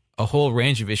a whole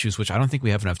range of issues, which I don't think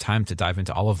we have enough time to dive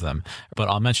into all of them. But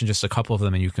I'll mention just a couple of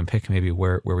them, and you can pick maybe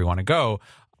where we want to go.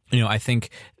 I think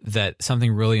that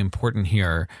something really important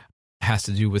here has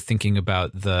to do with thinking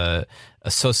about the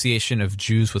association of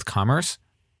Jews with commerce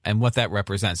and what that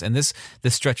represents. And this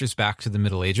stretches back to the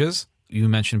Middle Ages, You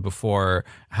mentioned before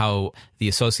how the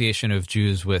association of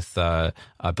Jews with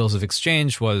bills of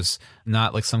exchange was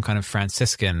not like some kind of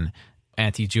Franciscan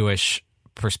anti-Jewish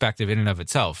perspective in and of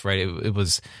itself, right? It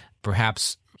was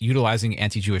perhaps utilizing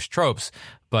anti-Jewish tropes,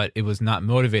 but it was not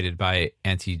motivated by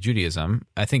anti-Judaism.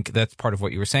 I think that's part of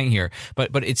what you were saying here.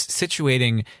 But it's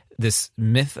situating this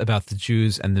myth about the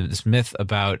Jews and this myth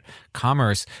about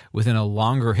commerce within a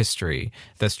longer history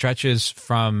that stretches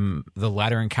from the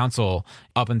Lateran Council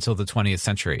up until the 20th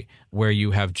century, where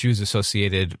you have Jews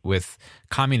associated with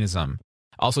communism,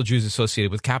 also Jews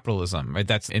associated with capitalism, right?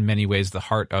 That's in many ways the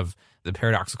heart of the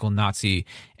paradoxical Nazi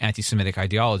anti-Semitic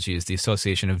ideology, is the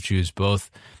association of Jews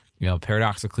both,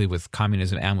 paradoxically with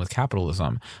communism and with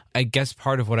capitalism. I guess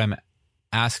part of what I'm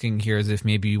asking here is if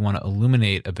maybe you want to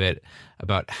illuminate a bit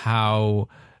about how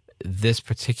this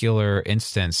particular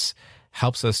instance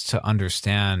helps us to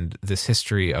understand this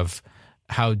history of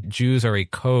how Jews are a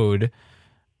code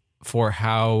for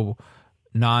how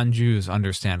non-Jews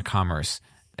understand commerce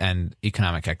and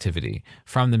economic activity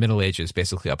from the Middle Ages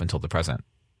basically up until the present.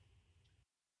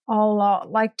 I'll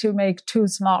like to make two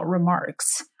small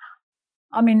remarks.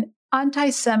 I mean,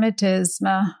 anti-Semitism,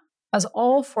 as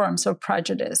all forms of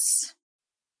prejudice,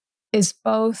 is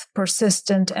both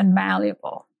persistent and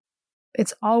malleable.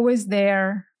 It's always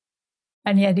there,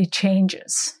 and yet it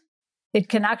changes. It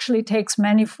can actually take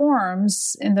many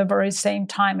forms in the very same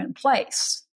time and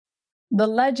place. The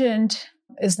legend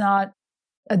is not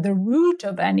at the root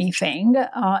of anything.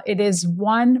 It is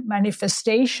one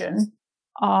manifestation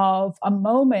of a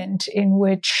moment in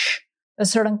which a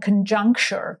certain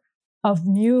conjuncture of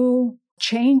new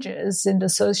changes in the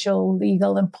social,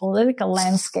 legal, and political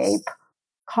landscape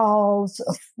calls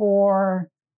for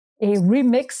a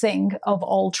remixing of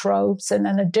old tropes and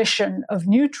an addition of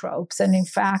new tropes. And in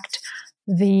fact,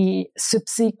 the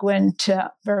subsequent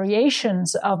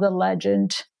variations of the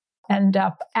legend end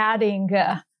up adding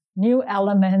new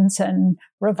elements and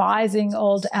revising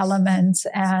old elements.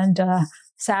 And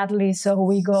sadly, so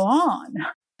we go on.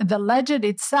 The legend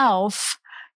itself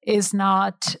is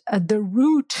not the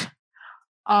root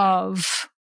of,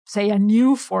 say, a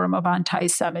new form of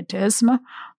anti-Semitism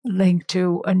linked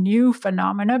to a new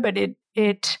phenomena, but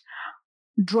it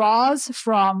draws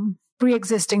from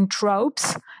pre-existing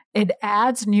tropes. It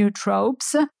adds new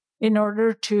tropes in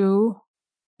order to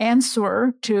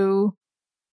answer to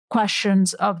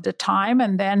questions of the time.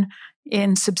 And then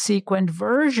in subsequent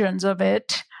versions of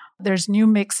it, there's new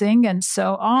mixing and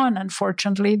so on.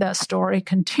 Unfortunately, the story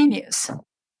continues.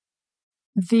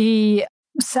 The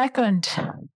second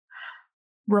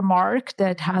remark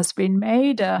that has been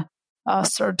made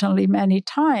certainly many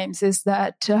times is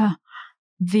that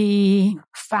the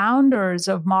founders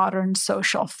of modern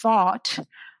social thought,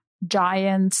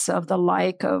 giants of the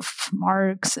like of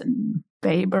Marx and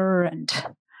Weber and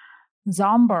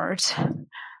Zombart,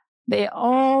 they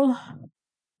all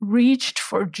reached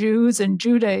for Jews and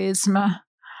Judaism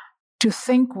to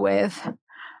think with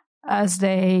as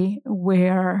they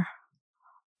were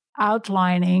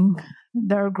outlining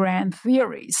their grand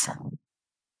theories.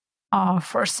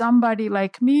 For somebody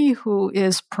like me, who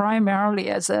is primarily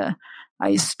as a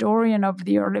historian of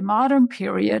the early modern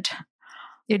period,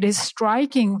 it is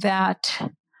striking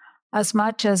that as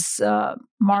much as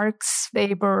Marx,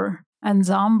 Weber, and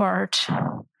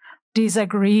Zombart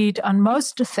disagreed on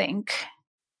most to think,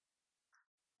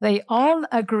 they all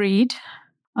agreed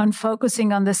on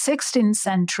focusing on the 16th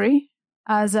century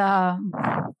as a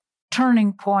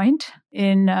turning point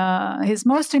in his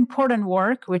most important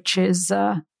work, which is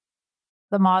The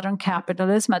Modern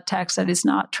Capitalism, a text that is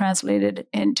not translated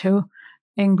into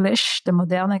English, the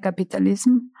Moderne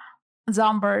Kapitalism.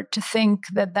 Zombart to think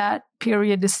that that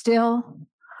period is still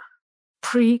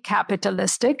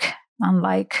pre-capitalistic,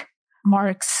 unlike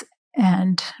Marx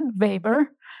and Weber.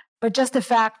 But just the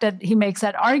fact that he makes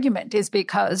that argument is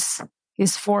because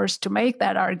he's forced to make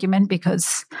that argument,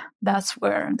 because that's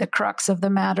where the crux of the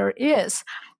matter is.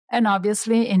 And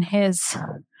obviously in his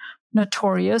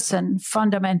notorious and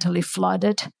fundamentally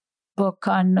flooded book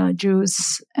on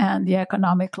Jews and the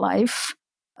economic life,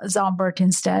 Zombart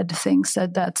instead thinks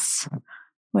that that's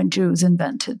when Jews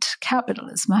invented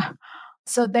capitalism.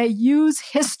 So they use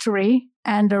history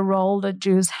and the role that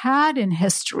Jews had in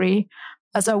history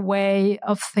as a way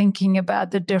of thinking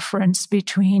about the difference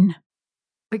between,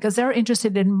 because they're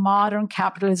interested in modern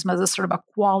capitalism as a sort of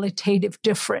a qualitative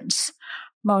difference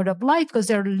mode of life, because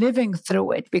they're living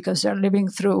through it, because they're living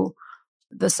through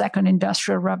the second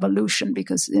industrial revolution,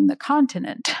 because in the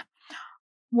continent.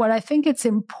 What I think it's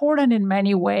important in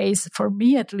many ways, for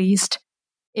me at least,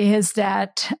 is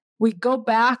that we go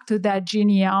back to that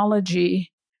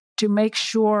genealogy to make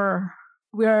sure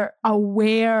we're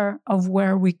aware of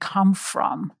where we come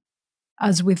from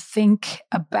as we think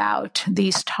about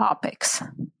these topics.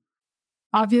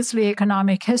 Obviously,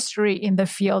 economic history in the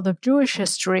field of Jewish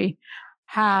history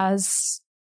has,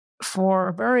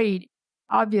 for very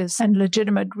obvious and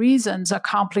legitimate reasons, a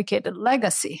complicated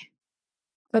legacy.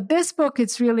 But this book,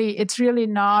 it's really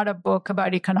not a book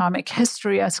about economic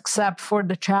history, except for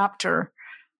the chapter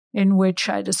in which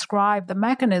I describe the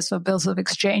mechanism of bills of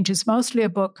exchange. It's mostly a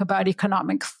book about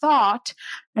economic thought,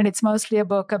 and it's mostly a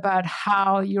book about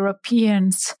how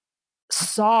Europeans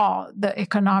saw the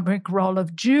economic role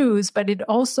of Jews, but it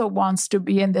also wants to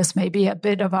be, and this may be a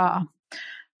bit of a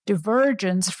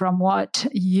divergence from what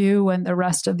you and the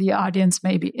rest of the audience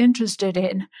may be interested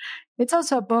in. It's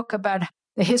also a book about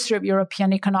the history of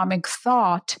European economic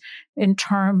thought in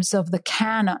terms of the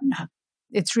canon.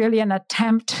 It's really an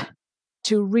attempt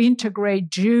to reintegrate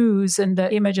Jews and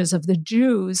the images of the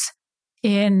Jews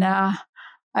in a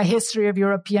history of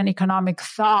European economic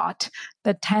thought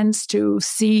that tends to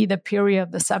see the period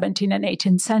of the 17th and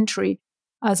 18th century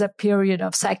as a period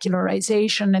of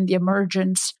secularization and the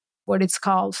emergence, what it's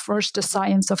called first the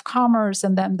science of commerce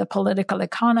and then the political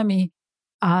economy,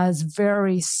 as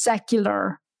very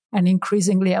secular and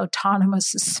increasingly autonomous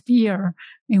sphere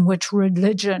in which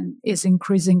religion is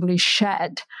increasingly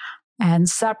shed and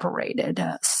separated.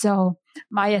 So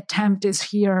my attempt is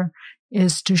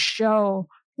to show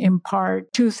in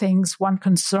part two things. One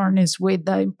concern is with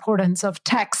the importance of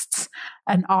texts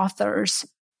and authors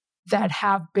that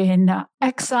have been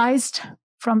excised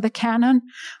from the canon,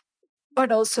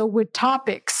 but also with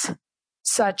topics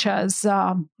such as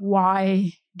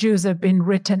why Jews have been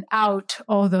written out,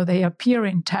 although they appear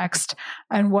in text,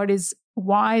 and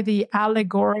why the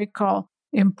allegorical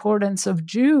importance of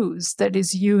Jews that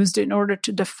is used in order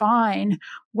to define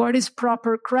what is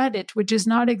proper credit, which is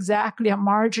not exactly a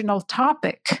marginal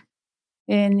topic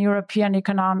in European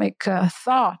economic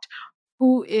thought.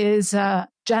 Who is a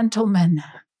gentleman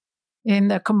in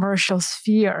the commercial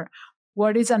sphere?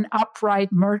 What is an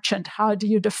upright merchant? How do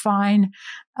you define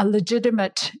a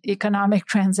legitimate economic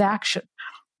transaction?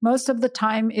 Most of the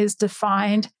time is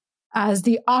defined as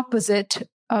the opposite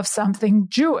of something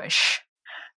Jewish.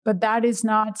 But that is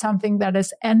not something that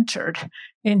has entered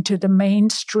into the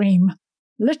mainstream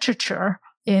literature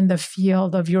in the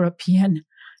field of European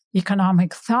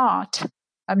economic thought.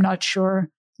 I'm not sure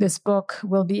this book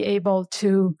will be able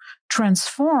to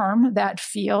transform that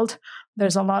field.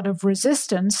 There's a lot of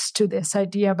resistance to this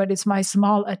idea, but it's my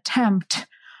small attempt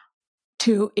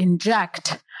to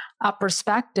inject a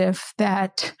perspective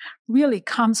that really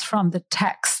comes from the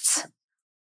texts.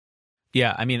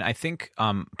 Yeah, I mean, I think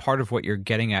part of what you're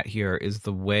getting at here is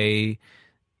the way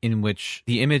in which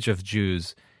the image of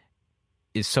Jews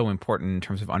is so important in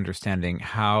terms of understanding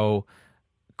how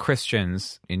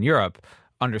Christians in Europe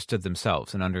understood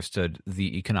themselves and understood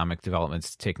the economic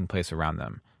developments taking place around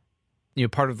them. You know,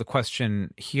 part of the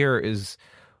question here is,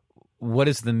 what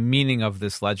is the meaning of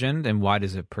this legend and why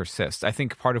does it persist? I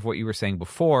think part of what you were saying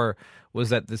before was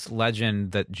that this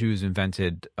legend that Jews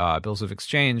invented bills of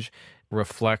exchange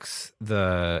reflects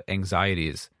the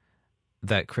anxieties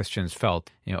that Christians felt,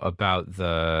 you know, about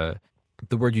the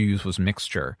word you used was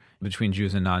mixture between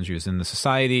Jews and non-Jews in the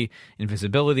society,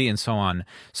 invisibility, and so on.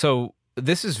 So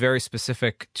this is very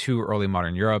specific to early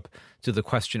modern Europe, to the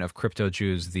question of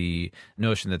crypto-Jews, the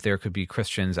notion that there could be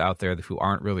Christians out there who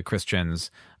aren't really Christians.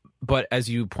 But as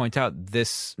you point out,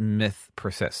 this myth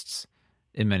persists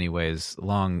in many ways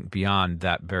long beyond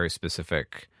that very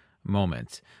specific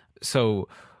moment. So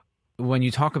when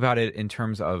you talk about it in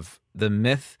terms of the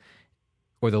myth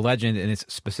or the legend in its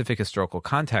specific historical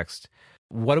context,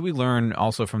 what do we learn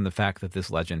also from the fact that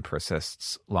this legend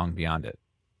persists long beyond it?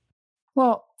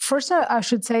 Well, first, I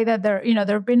should say that there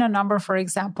have been a number, for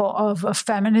example, of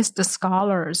feminist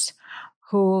scholars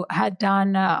who had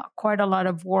done quite a lot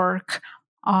of work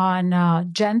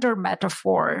on gender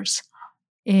metaphors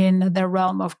in the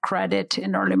realm of credit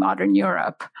in early modern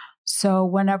Europe. So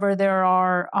whenever there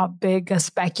are big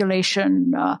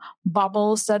speculation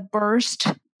bubbles that burst,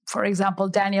 for example,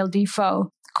 Daniel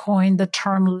Defoe coined the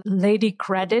term lady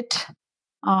credit.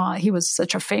 He was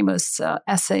such a famous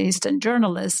essayist and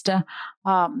journalist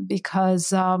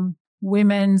because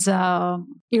women's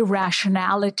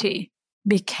irrationality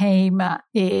became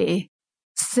a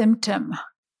symptom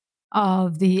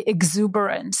of the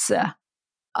exuberance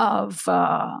of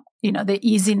the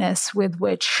easiness with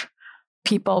which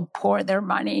people pour their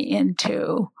money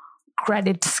into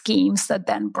credit schemes that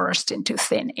then burst into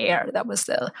thin air. That was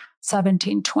the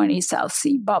 1720 South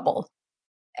Sea bubble.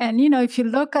 And, if you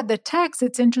look at the text,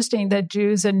 it's interesting that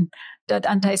Jews and that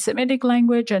anti-Semitic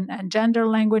language and gender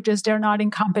languages, they're not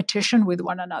in competition with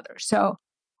one another. So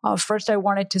first I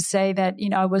wanted to say that,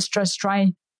 I was just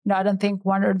trying, I don't think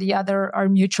one or the other are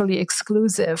mutually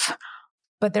exclusive,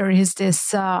 but there is this,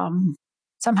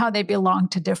 somehow they belong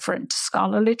to different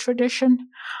scholarly tradition.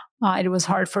 It was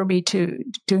hard for me to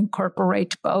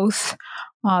incorporate both,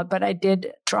 but I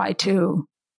did try to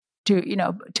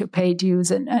pay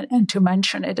dues and to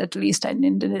mention it at least. And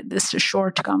in this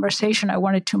short conversation, I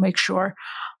wanted to make sure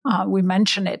we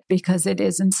mention it because it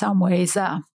is in some ways,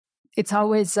 it's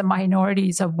always the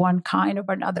minorities of one kind or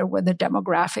another, whether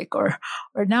demographic or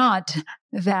not,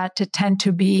 that tend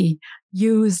to be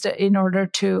used in order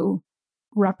to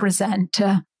represent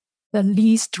the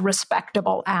least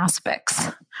respectable aspects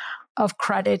of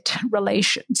credit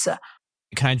relations.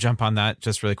 Can I jump on that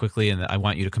just really quickly? And I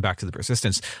want you to come back to the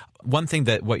persistence. One thing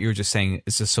that what you were just saying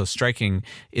is just so striking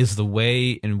is the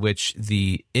way in which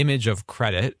the image of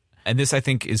credit, and this I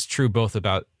think is true both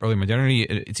about early modernity,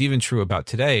 it's even true about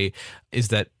today, is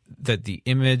that the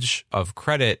image of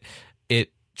credit,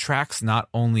 it tracks not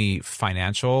only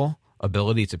financial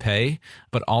ability to pay,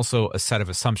 but also a set of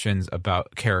assumptions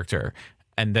about character.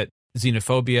 And that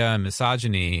xenophobia and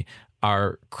misogyny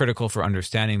are critical for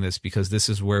understanding this because this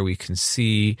is where we can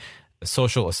see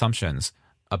social assumptions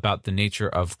about the nature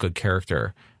of good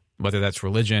character, whether that's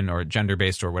religion or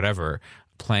gender-based or whatever,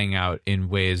 playing out in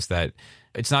ways that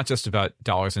it's not just about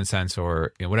dollars and cents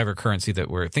or whatever currency that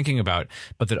we're thinking about,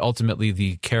 but that ultimately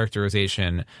the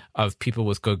characterization of people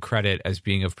with good credit as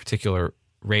being of particular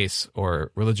race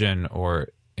or religion or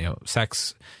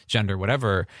sex, gender,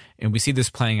 whatever. And we see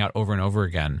this playing out over and over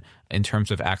again in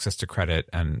terms of access to credit.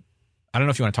 And I don't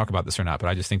know if you want to talk about this or not, but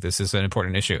I just think this is an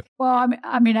important issue. Well,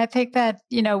 I think that,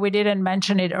 we didn't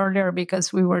mention it earlier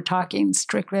because we were talking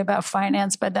strictly about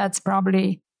finance, but that's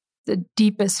probably the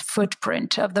deepest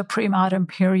footprint of the pre-modern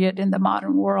period in the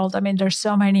modern world. There's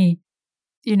so many,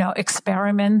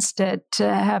 experiments that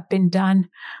have been done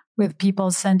with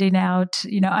people sending out,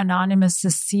 anonymous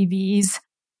CVs,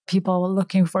 people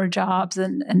looking for jobs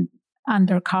and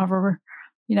undercover,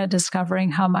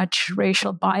 discovering how much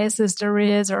racial biases there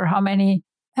is or how many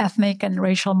ethnic and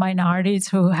racial minorities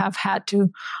who have had to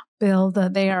build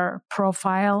their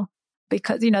profile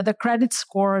because, the credit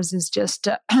scores is just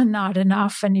not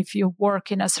enough. And if you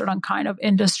work in a certain kind of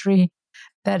industry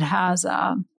that has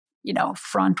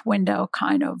front window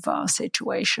kind of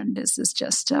situation, this is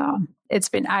just, it's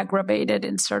been aggravated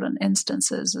in certain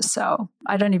instances. So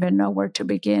I don't even know where to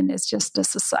begin. It's just the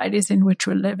societies in which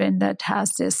we live in that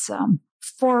has this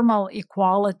formal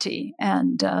equality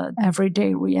and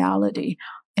everyday reality.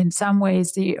 In some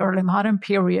ways, the early modern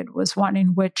period was one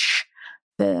in which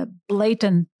the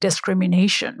blatant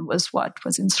discrimination was what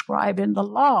was inscribed in the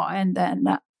law. And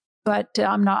then, but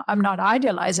I'm not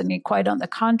idealizing it, quite on the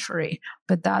contrary.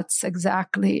 But that's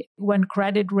exactly when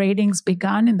credit ratings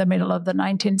began in the middle of the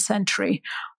 19th century.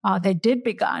 They did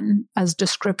begin as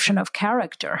description of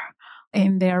character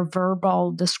in their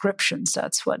verbal descriptions.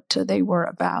 That's what they were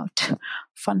about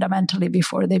fundamentally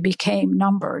before they became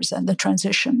numbers. And the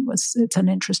transition it's an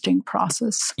interesting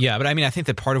process. Yeah, but I think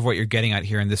that part of what you're getting at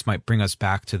here, and this might bring us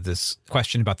back to this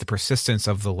question about the persistence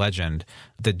of the legend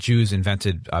that Jews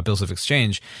invented bills of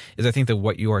exchange, is I think that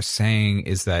what you are saying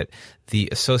is that the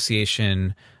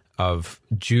association of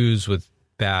Jews with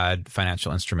bad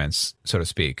financial instruments, so to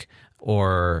speak,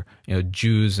 or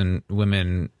Jews and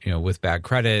women with bad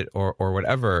credit or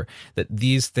whatever, that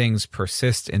these things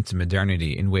persist into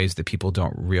modernity in ways that people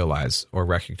don't realize or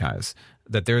recognize.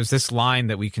 That there's this line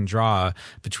that we can draw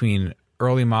between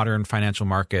early modern financial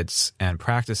markets and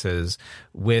practices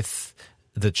with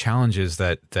the challenges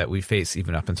that we face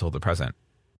even up until the present.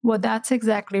 Well, that's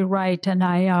exactly right. And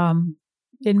I,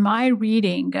 in my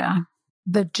reading,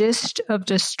 the gist of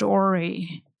the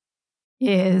story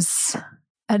is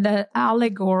an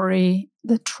allegory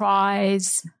that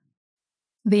tries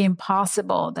the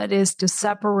impossible, that is to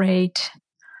separate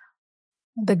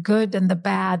the good and the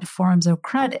bad forms of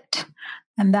credit.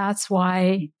 And that's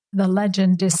why the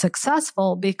legend is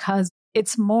successful, because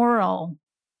its moral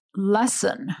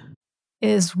lesson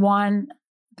is one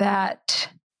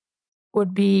that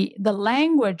would be the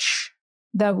language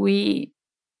that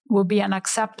would be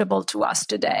unacceptable to us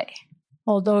today.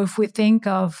 Although if we think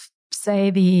of, say,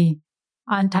 the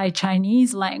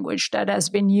anti-Chinese language that has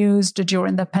been used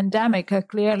during the pandemic,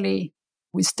 clearly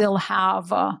we still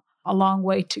have a long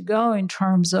way to go in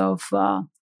terms of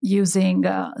using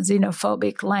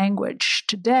xenophobic language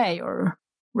today, or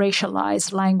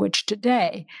racialized language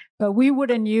today. But we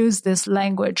wouldn't use this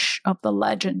language of the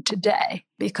legend today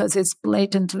because it's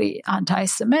blatantly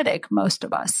anti-Semitic, most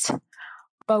of us.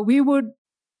 But we would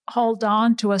hold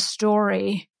on to a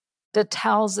story that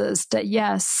tells us that,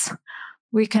 yes,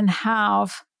 we can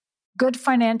have good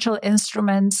financial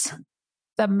instruments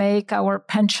that make our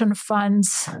pension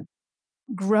funds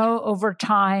grow over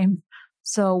time.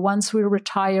 So once we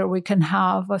retire, we can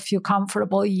have a few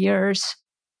comfortable years,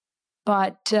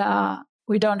 but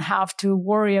we don't have to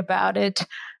worry about it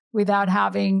without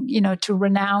having, to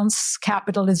renounce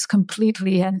capitalism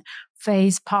completely and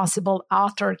face possible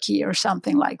autarky or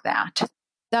something like that.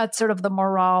 That's sort of the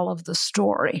morale of the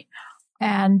story.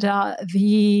 And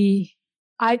the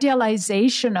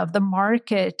idealization of the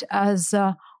market as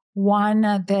one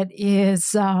that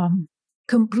is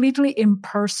completely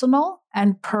impersonal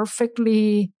and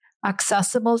perfectly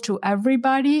accessible to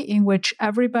everybody, in which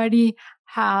everybody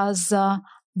has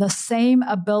the same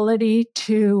ability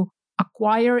to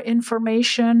acquire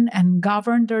information and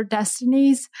govern their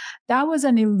destinies. That was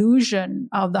an illusion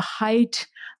of the height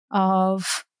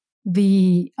of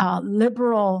the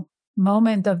liberal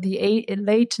moment of the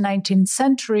late 19th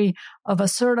century, of a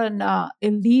certain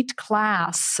elite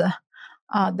class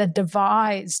that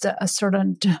devised a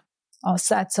certain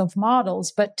sets of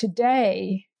models. But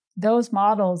today, those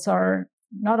models are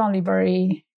not only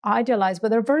very idealized, but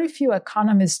there are very few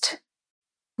economists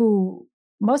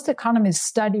most economists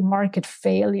study market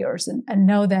failures and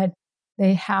know that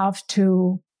they have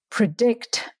to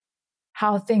predict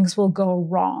how things will go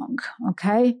wrong.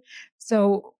 Okay.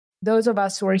 So those of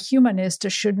us who are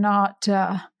humanists should not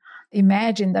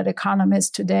imagine that economists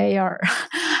today are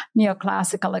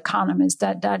neoclassical economists.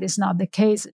 That is not the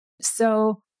case.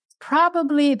 So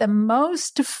probably the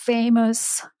most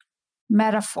famous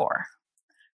metaphor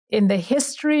in the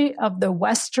history of the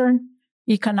Western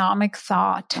economic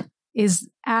thought is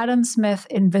Adam Smith's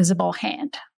invisible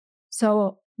hand.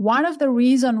 So one of the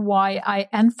reasons why I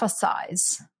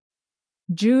emphasize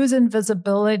Jews'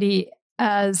 invisibility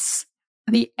as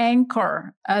the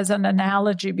anchor, as an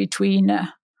analogy between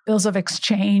bills of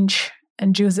exchange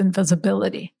and Jews'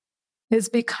 invisibility, is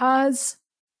because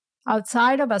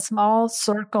outside of a small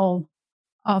circle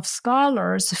of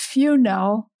scholars, few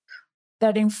know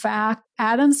that in fact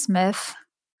Adam Smith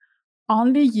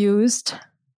only used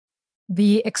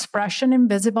the expression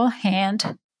invisible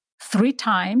hand 3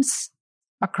 times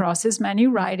across his many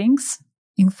writings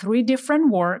in 3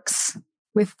 different works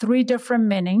with 3 different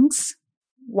meanings,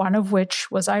 one of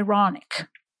which was ironic.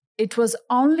 It was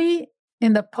only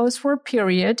in the post-war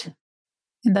period,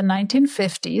 in the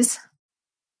 1950s,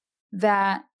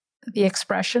 that the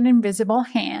expression invisible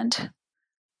hand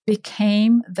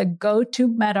became the go-to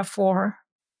metaphor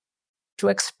to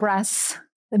express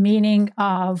the meaning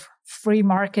of free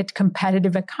market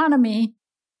competitive economy,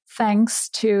 thanks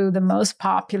to the most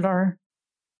popular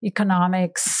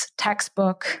economics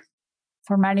textbook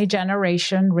for many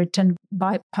generations, written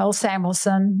by Paul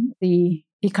Samuelson, the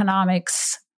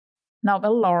economics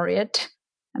Nobel laureate,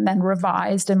 and then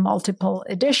revised in multiple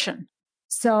editions.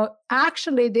 So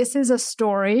actually, this is a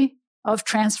story of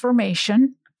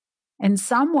transformation. In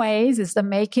some ways, it's the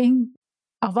making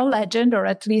of a legend, or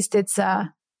at least it's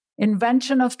a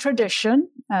invention of tradition,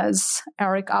 as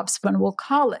Eric Obsman will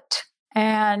call it.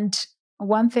 And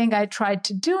one thing I tried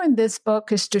to do in this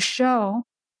book is to show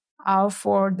how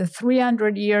for the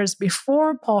 300 years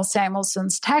before Paul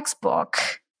Samuelson's textbook,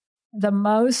 the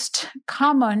most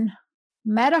common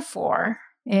metaphor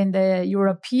in the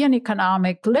European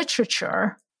economic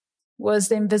literature was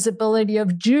the invisibility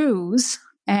of Jews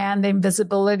and the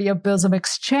invisibility of bills of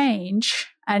exchange.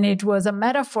 And it was a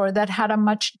metaphor that had a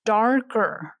much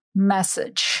darker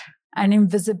message. And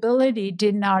invisibility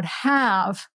did not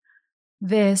have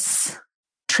this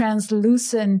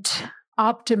translucent,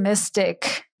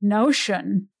 optimistic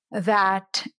notion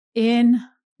that in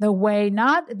the way,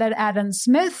 not that Adam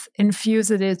Smith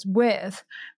infused it with,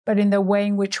 but in the way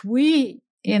in which we,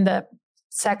 in the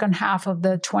second half of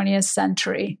the 20th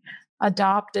century,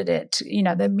 adopted it,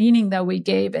 the meaning that we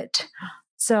gave it.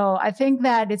 So I think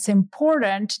that it's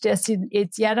important.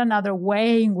 It's yet another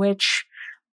way in which,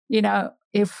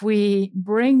 if we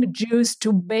bring Jews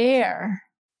to bear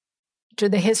to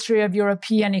the history of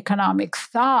European economic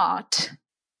thought,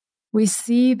 we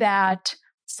see that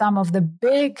some of the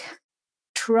big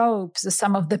tropes,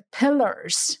 some of the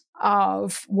pillars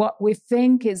of what we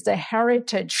think is the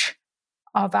heritage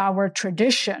of our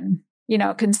tradition,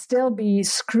 can still be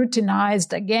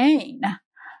scrutinized again.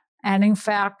 And in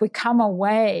fact, we come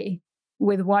away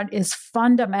with what is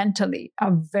fundamentally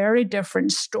a very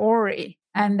different story.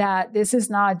 And that this is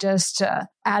not just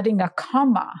adding a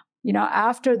comma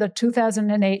after the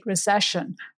 2008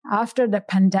 recession, after the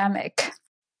pandemic,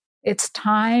 it's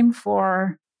time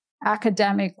for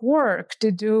academic work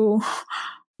to do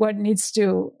what needs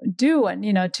to do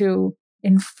and, to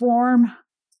inform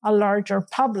a larger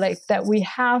public that we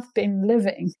have been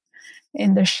living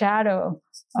in the shadow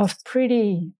of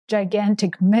pretty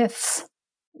gigantic myths,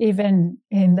 even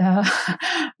in the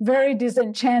very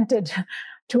disenchanted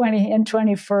 20th and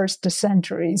 21st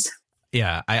centuries.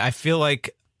 Yeah, I feel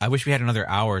like I wish we had another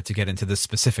hour to get into this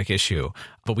specific issue,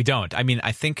 but we don't. I mean,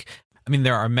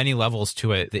 there are many levels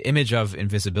to it. The image of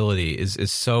invisibility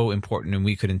is so important, and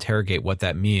we could interrogate what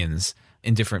that means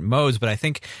in different modes. But I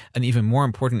think an even more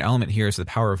important element here is the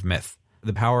power of myth,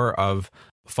 the power of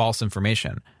false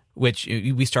information, which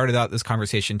we started out this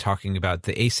conversation talking about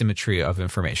the asymmetry of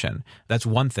information. That's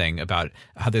one thing about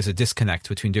how there's a disconnect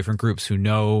between different groups who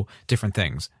know different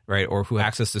things, right? Or who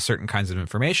access to certain kinds of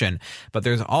information. But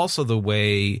there's also the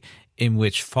way in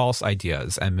which false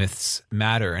ideas and myths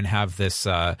matter and have this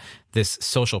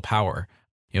social power.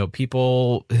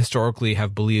 People historically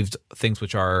have believed things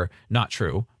which are not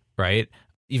true, right?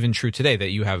 Even true today,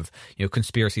 that you have,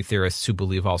 conspiracy theorists who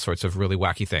believe all sorts of really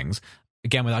wacky things.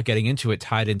 Again, without getting into it,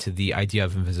 tied into the idea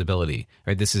of invisibility,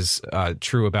 right? This is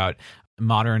true about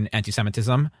modern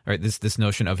anti-Semitism, right? This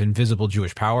notion of invisible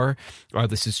Jewish power, or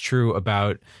this is true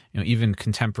about even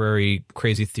contemporary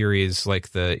crazy theories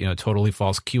like the totally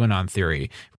false QAnon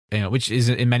theory, which is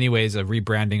in many ways a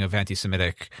rebranding of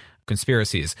anti-Semitic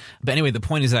conspiracies. But anyway, the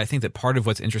point is that I think that part of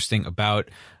what's interesting about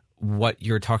what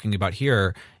you're talking about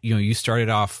here, you started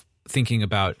off thinking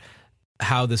about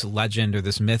how this legend or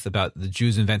this myth about the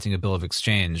Jews inventing a bill of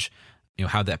exchange,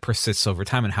 how that persists over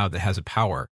time and how that has a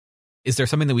power. Is there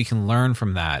something that we can learn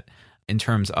from that in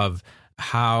terms of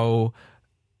how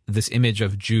this image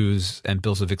of Jews and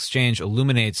bills of exchange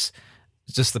illuminates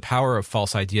just the power of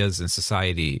false ideas in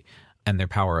society and their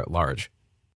power at large?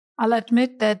 I'll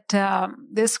admit that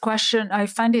this question, I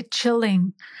find it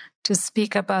chilling to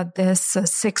speak about this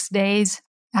 6 days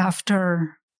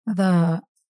after the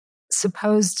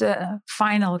supposed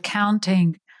final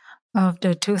counting of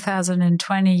the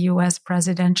 2020 U.S.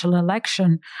 presidential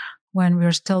election, when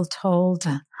we're still told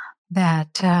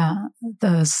that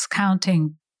those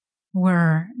counting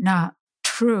were not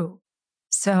true.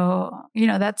 So,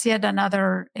 that's yet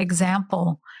another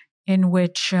example in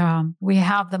which we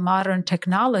have the modern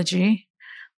technology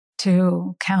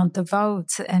to count the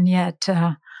votes, and yet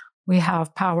we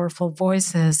have powerful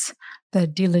voices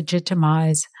that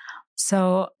delegitimize.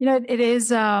 So, it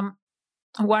is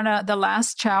one of the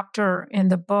last chapter in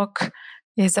the book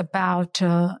is about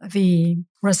the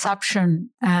reception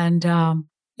and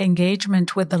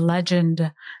engagement with the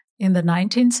legend in the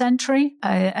 19th century.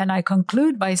 And I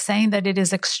conclude by saying that it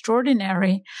is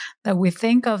extraordinary that we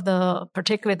think of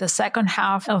particularly the second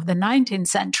half of the 19th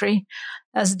century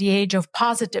as the age of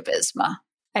positivism.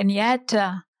 And yet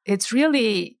it's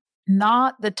really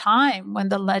not the time when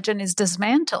the legend is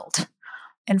dismantled.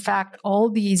 In fact, all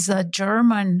these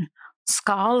German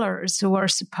scholars who are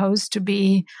supposed to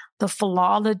be the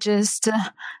philologists,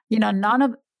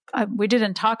 we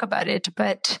didn't talk about it,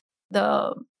 but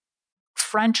the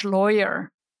French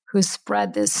lawyer who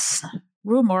spread this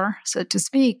rumor, so to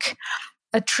speak,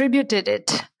 attributed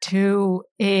it to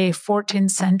a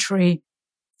 14th century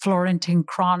Florentine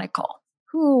chronicle,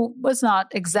 who was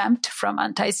not exempt from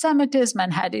anti-Semitism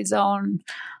and had his own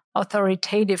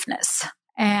authoritativeness.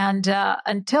 And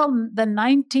until the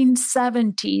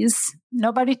 1970s,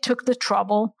 nobody took the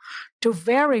trouble to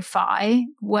verify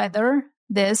whether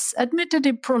this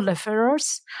admittedly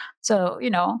proliferous, so,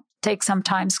 take some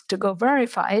time to go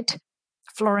verify it,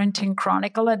 Florentine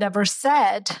Chronicle had ever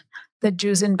said that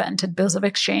Jews invented bills of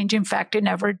exchange. In fact, it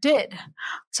never did.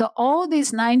 So all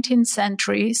these 19th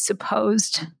century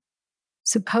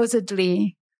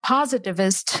supposedly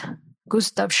positivist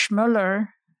Gustav Schmuller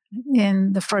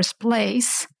in the first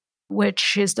place,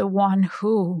 which is the one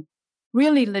who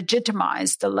really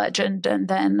legitimized the legend, and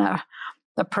then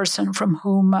the person from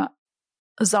whom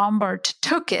Zombart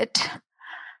took it,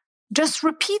 just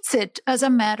repeats it as a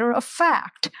matter of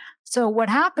fact. So what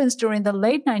happens during the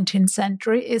late 19th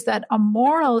century is that a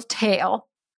moral tale,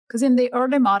 because in the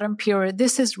early modern period,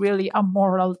 this is really a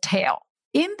moral tale,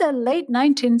 in the late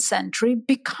 19th century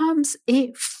becomes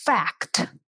a fact.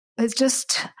 It's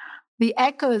just the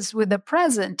echoes with the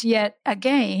present, yet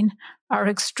again, are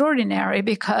extraordinary,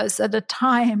 because at a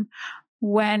time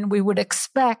when we would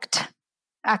expect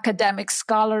academic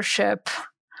scholarship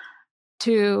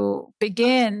to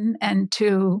begin and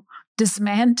to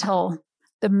dismantle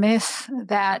the myth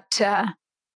that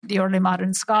The early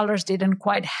modern scholars didn't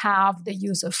quite have the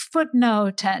use of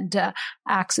footnote and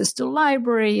access to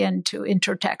library and to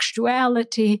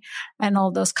intertextuality and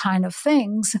all those kind of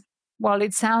things. Well,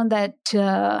 it sounded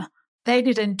that they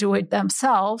didn't do it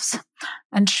themselves.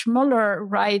 And Schmuller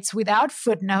writes without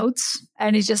footnotes,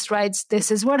 and he just writes,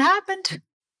 "This is what happened."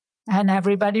 And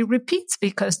everybody repeats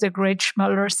because the great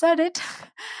Schmuller said it.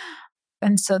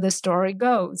 And so the story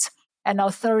goes. And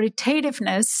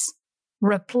authoritativeness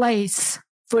replace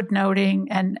footnoting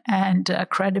and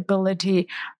credibility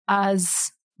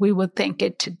as we would think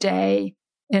it today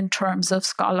in terms of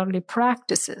scholarly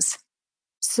practices.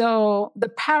 So the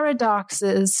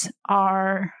paradoxes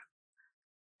are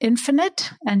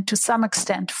infinite and to some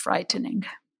extent frightening.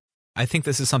 I think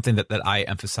this is something that I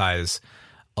emphasize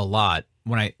a lot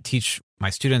when I teach my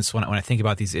students, when I think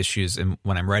about these issues and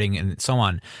when I'm writing and so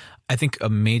on. I think a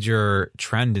major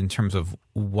trend in terms of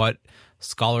what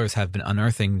scholars have been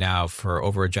unearthing now for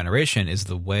over a generation is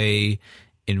the way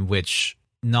in which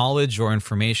knowledge or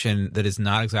information that is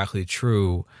not exactly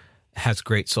true has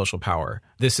great social power.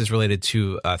 This is related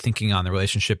to thinking on the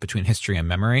relationship between history and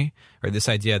memory, or this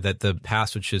idea that the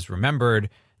past, which is remembered,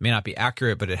 may not be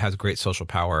accurate, but it has great social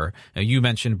power. Now, you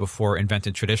mentioned before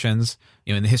invented traditions,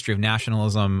 in the history of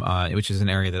nationalism, which is an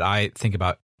area that I think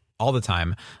about all the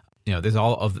time. There's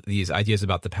all of these ideas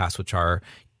about the past, which are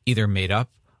either made up,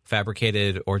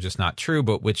 fabricated, or just not true,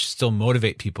 but which still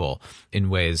motivate people in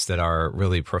ways that are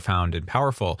really profound and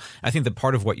powerful. I think that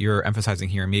part of what you're emphasizing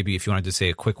here, maybe if you wanted to say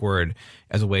a quick word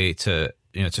as a way to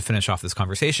finish off this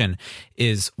conversation,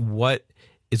 is what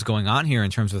is going on here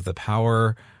in terms of the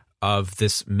power of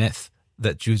this myth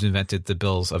that Jews invented the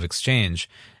bills of exchange,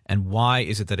 and why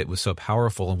is it that it was so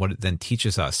powerful, and what it then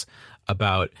teaches us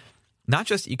about not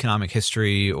just economic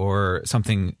history or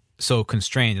something so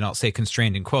constrained, and I'll say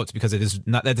constrained in quotes because it is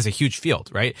not, that is a huge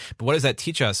field, right? But what does that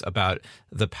teach us about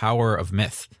the power of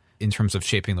myth in terms of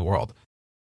shaping the world?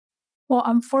 Well,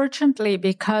 unfortunately,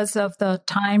 because of the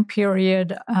time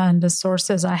period and the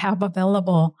sources I have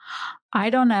available,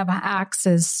 I don't have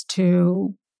access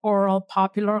to oral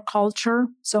popular culture.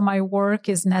 So my work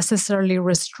is necessarily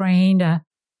restrained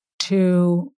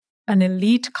to an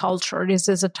elite culture. This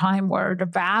is a time where the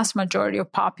vast majority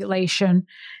of population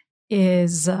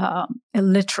is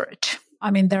illiterate.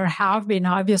 I mean, there have been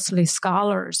obviously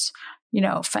scholars,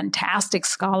 fantastic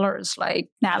scholars like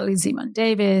Natalie Zeman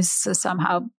Davis,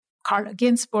 somehow Carla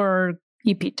Ginsburg,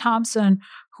 E.P. Thompson,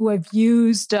 who have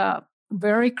used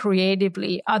very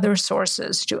creatively other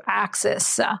sources to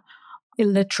access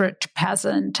illiterate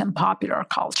peasant and popular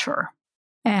culture.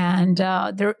 And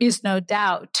there is no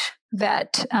doubt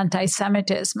that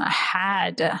anti-Semitism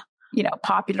had,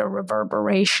 popular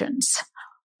reverberations.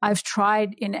 I've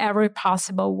tried in every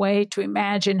possible way to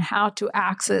imagine how to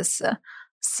access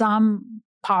some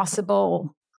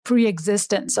possible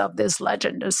pre-existence of this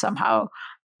legend or somehow.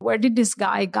 Where did this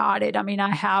guy got it? I mean,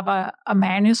 I have a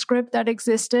manuscript that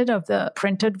existed of the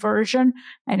printed version.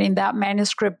 And in that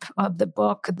manuscript of the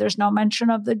book, there's no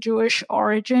mention of the Jewish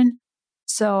origin.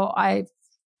 So I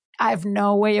have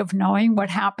no way of knowing what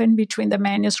happened between the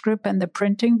manuscript and the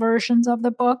printing versions of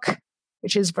the book,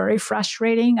 which is very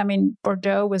frustrating. I mean,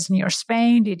 Bordeaux was near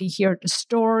Spain. Did he hear the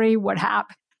story? What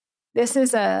happened? This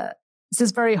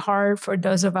is very hard for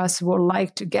those of us who would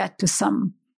like to get to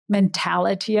some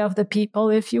mentality of the people,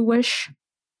 if you wish.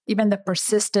 Even the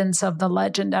persistence of the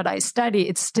legend that I study,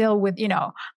 it's still with,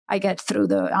 I get through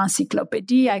the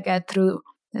encyclopedia,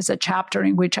 there's a chapter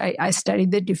in which I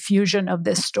studied the diffusion of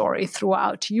this story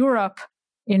throughout Europe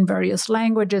in various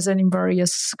languages and in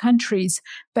various countries.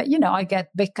 But, I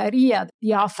get Beccaria,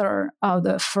 the author of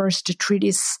the first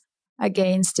treatise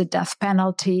against the death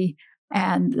penalty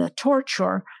and the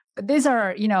torture. But these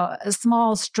are, a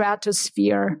small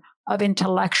stratosphere of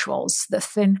intellectuals, the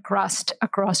thin crust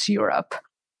across Europe.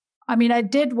 I mean, I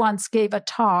did once gave a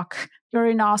talk. You're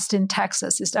in Austin,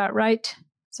 Texas, is that right?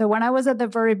 So when I was at the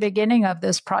very beginning of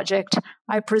this project,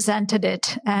 I presented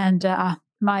it, and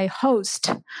my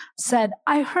host said,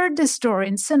 I heard this story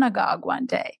in synagogue one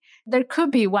day. There could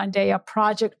be one day a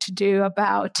project to do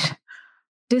about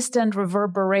distant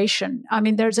reverberation. I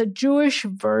mean, there's a Jewish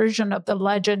version of the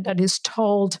legend that is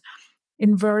told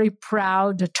in very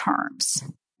proud terms.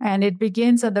 And it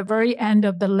begins at the very end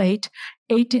of the late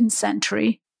 18th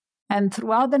century. And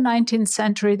throughout the 19th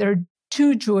century, there are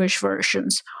two Jewish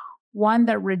versions. One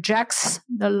that rejects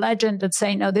the legend that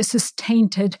say, no, this is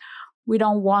tainted. We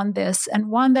don't want this. And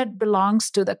one that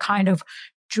belongs to the kind of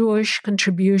Jewish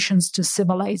contributions to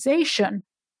civilization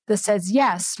that says,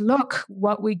 yes, look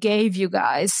what we gave you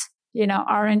guys.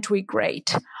 Aren't we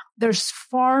great? There's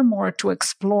far more to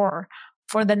explore,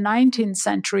 for the 19th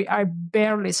century are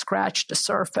barely scratched the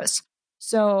surface.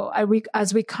 So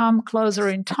as we come closer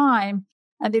in time,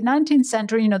 and the 19th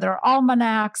century, there are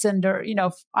almanacs and there,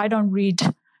 I don't read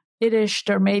Yiddish.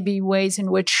 There may be ways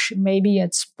in which maybe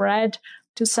it spread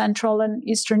to Central and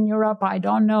Eastern Europe. I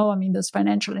don't know. I mean, those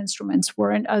financial instruments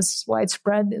weren't as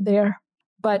widespread there.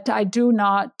 But I do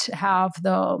not have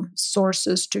the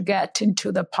sources to get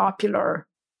into the popular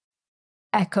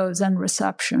echoes and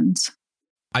receptions.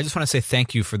 I just want to say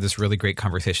thank you for this really great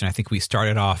conversation. I think we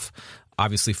started off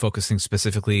obviously focusing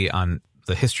specifically on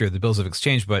the history of the bills of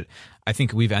exchange, but I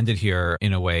think we've ended here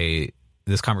in a way,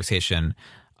 this conversation,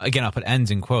 again, I'll put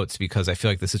ends in quotes because I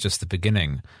feel like this is just the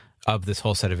beginning of this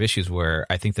whole set of issues where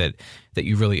I think that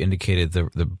you really indicated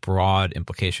the broad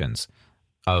implications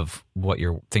of what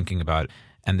you're thinking about.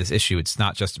 And this issue, it's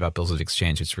not just about bills of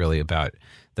exchange. It's really about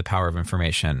the power of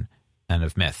information and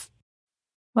of myth.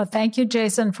 Well, thank you,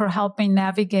 Jason, for helping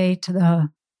navigate the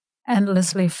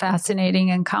endlessly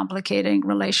fascinating and complicating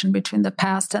relation between the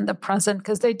past and the present,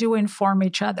 because they do inform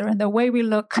each other. And the way we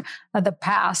look at the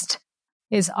past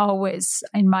is always,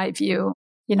 in my view,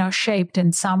 shaped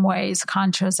in some ways,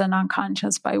 conscious and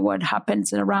unconscious, by what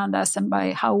happens around us and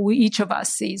by how each of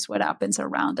us sees what happens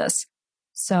around us.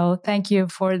 So thank you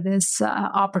for this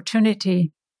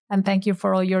opportunity. And thank you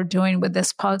for all you're doing with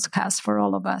this podcast for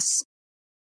all of us.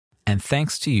 And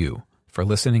thanks to you for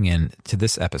listening in to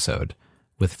this episode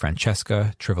with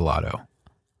Francesca Trivellato.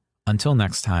 Until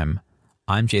next time,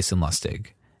 I'm Jason Lustig,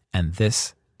 and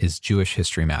this is Jewish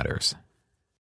History Matters.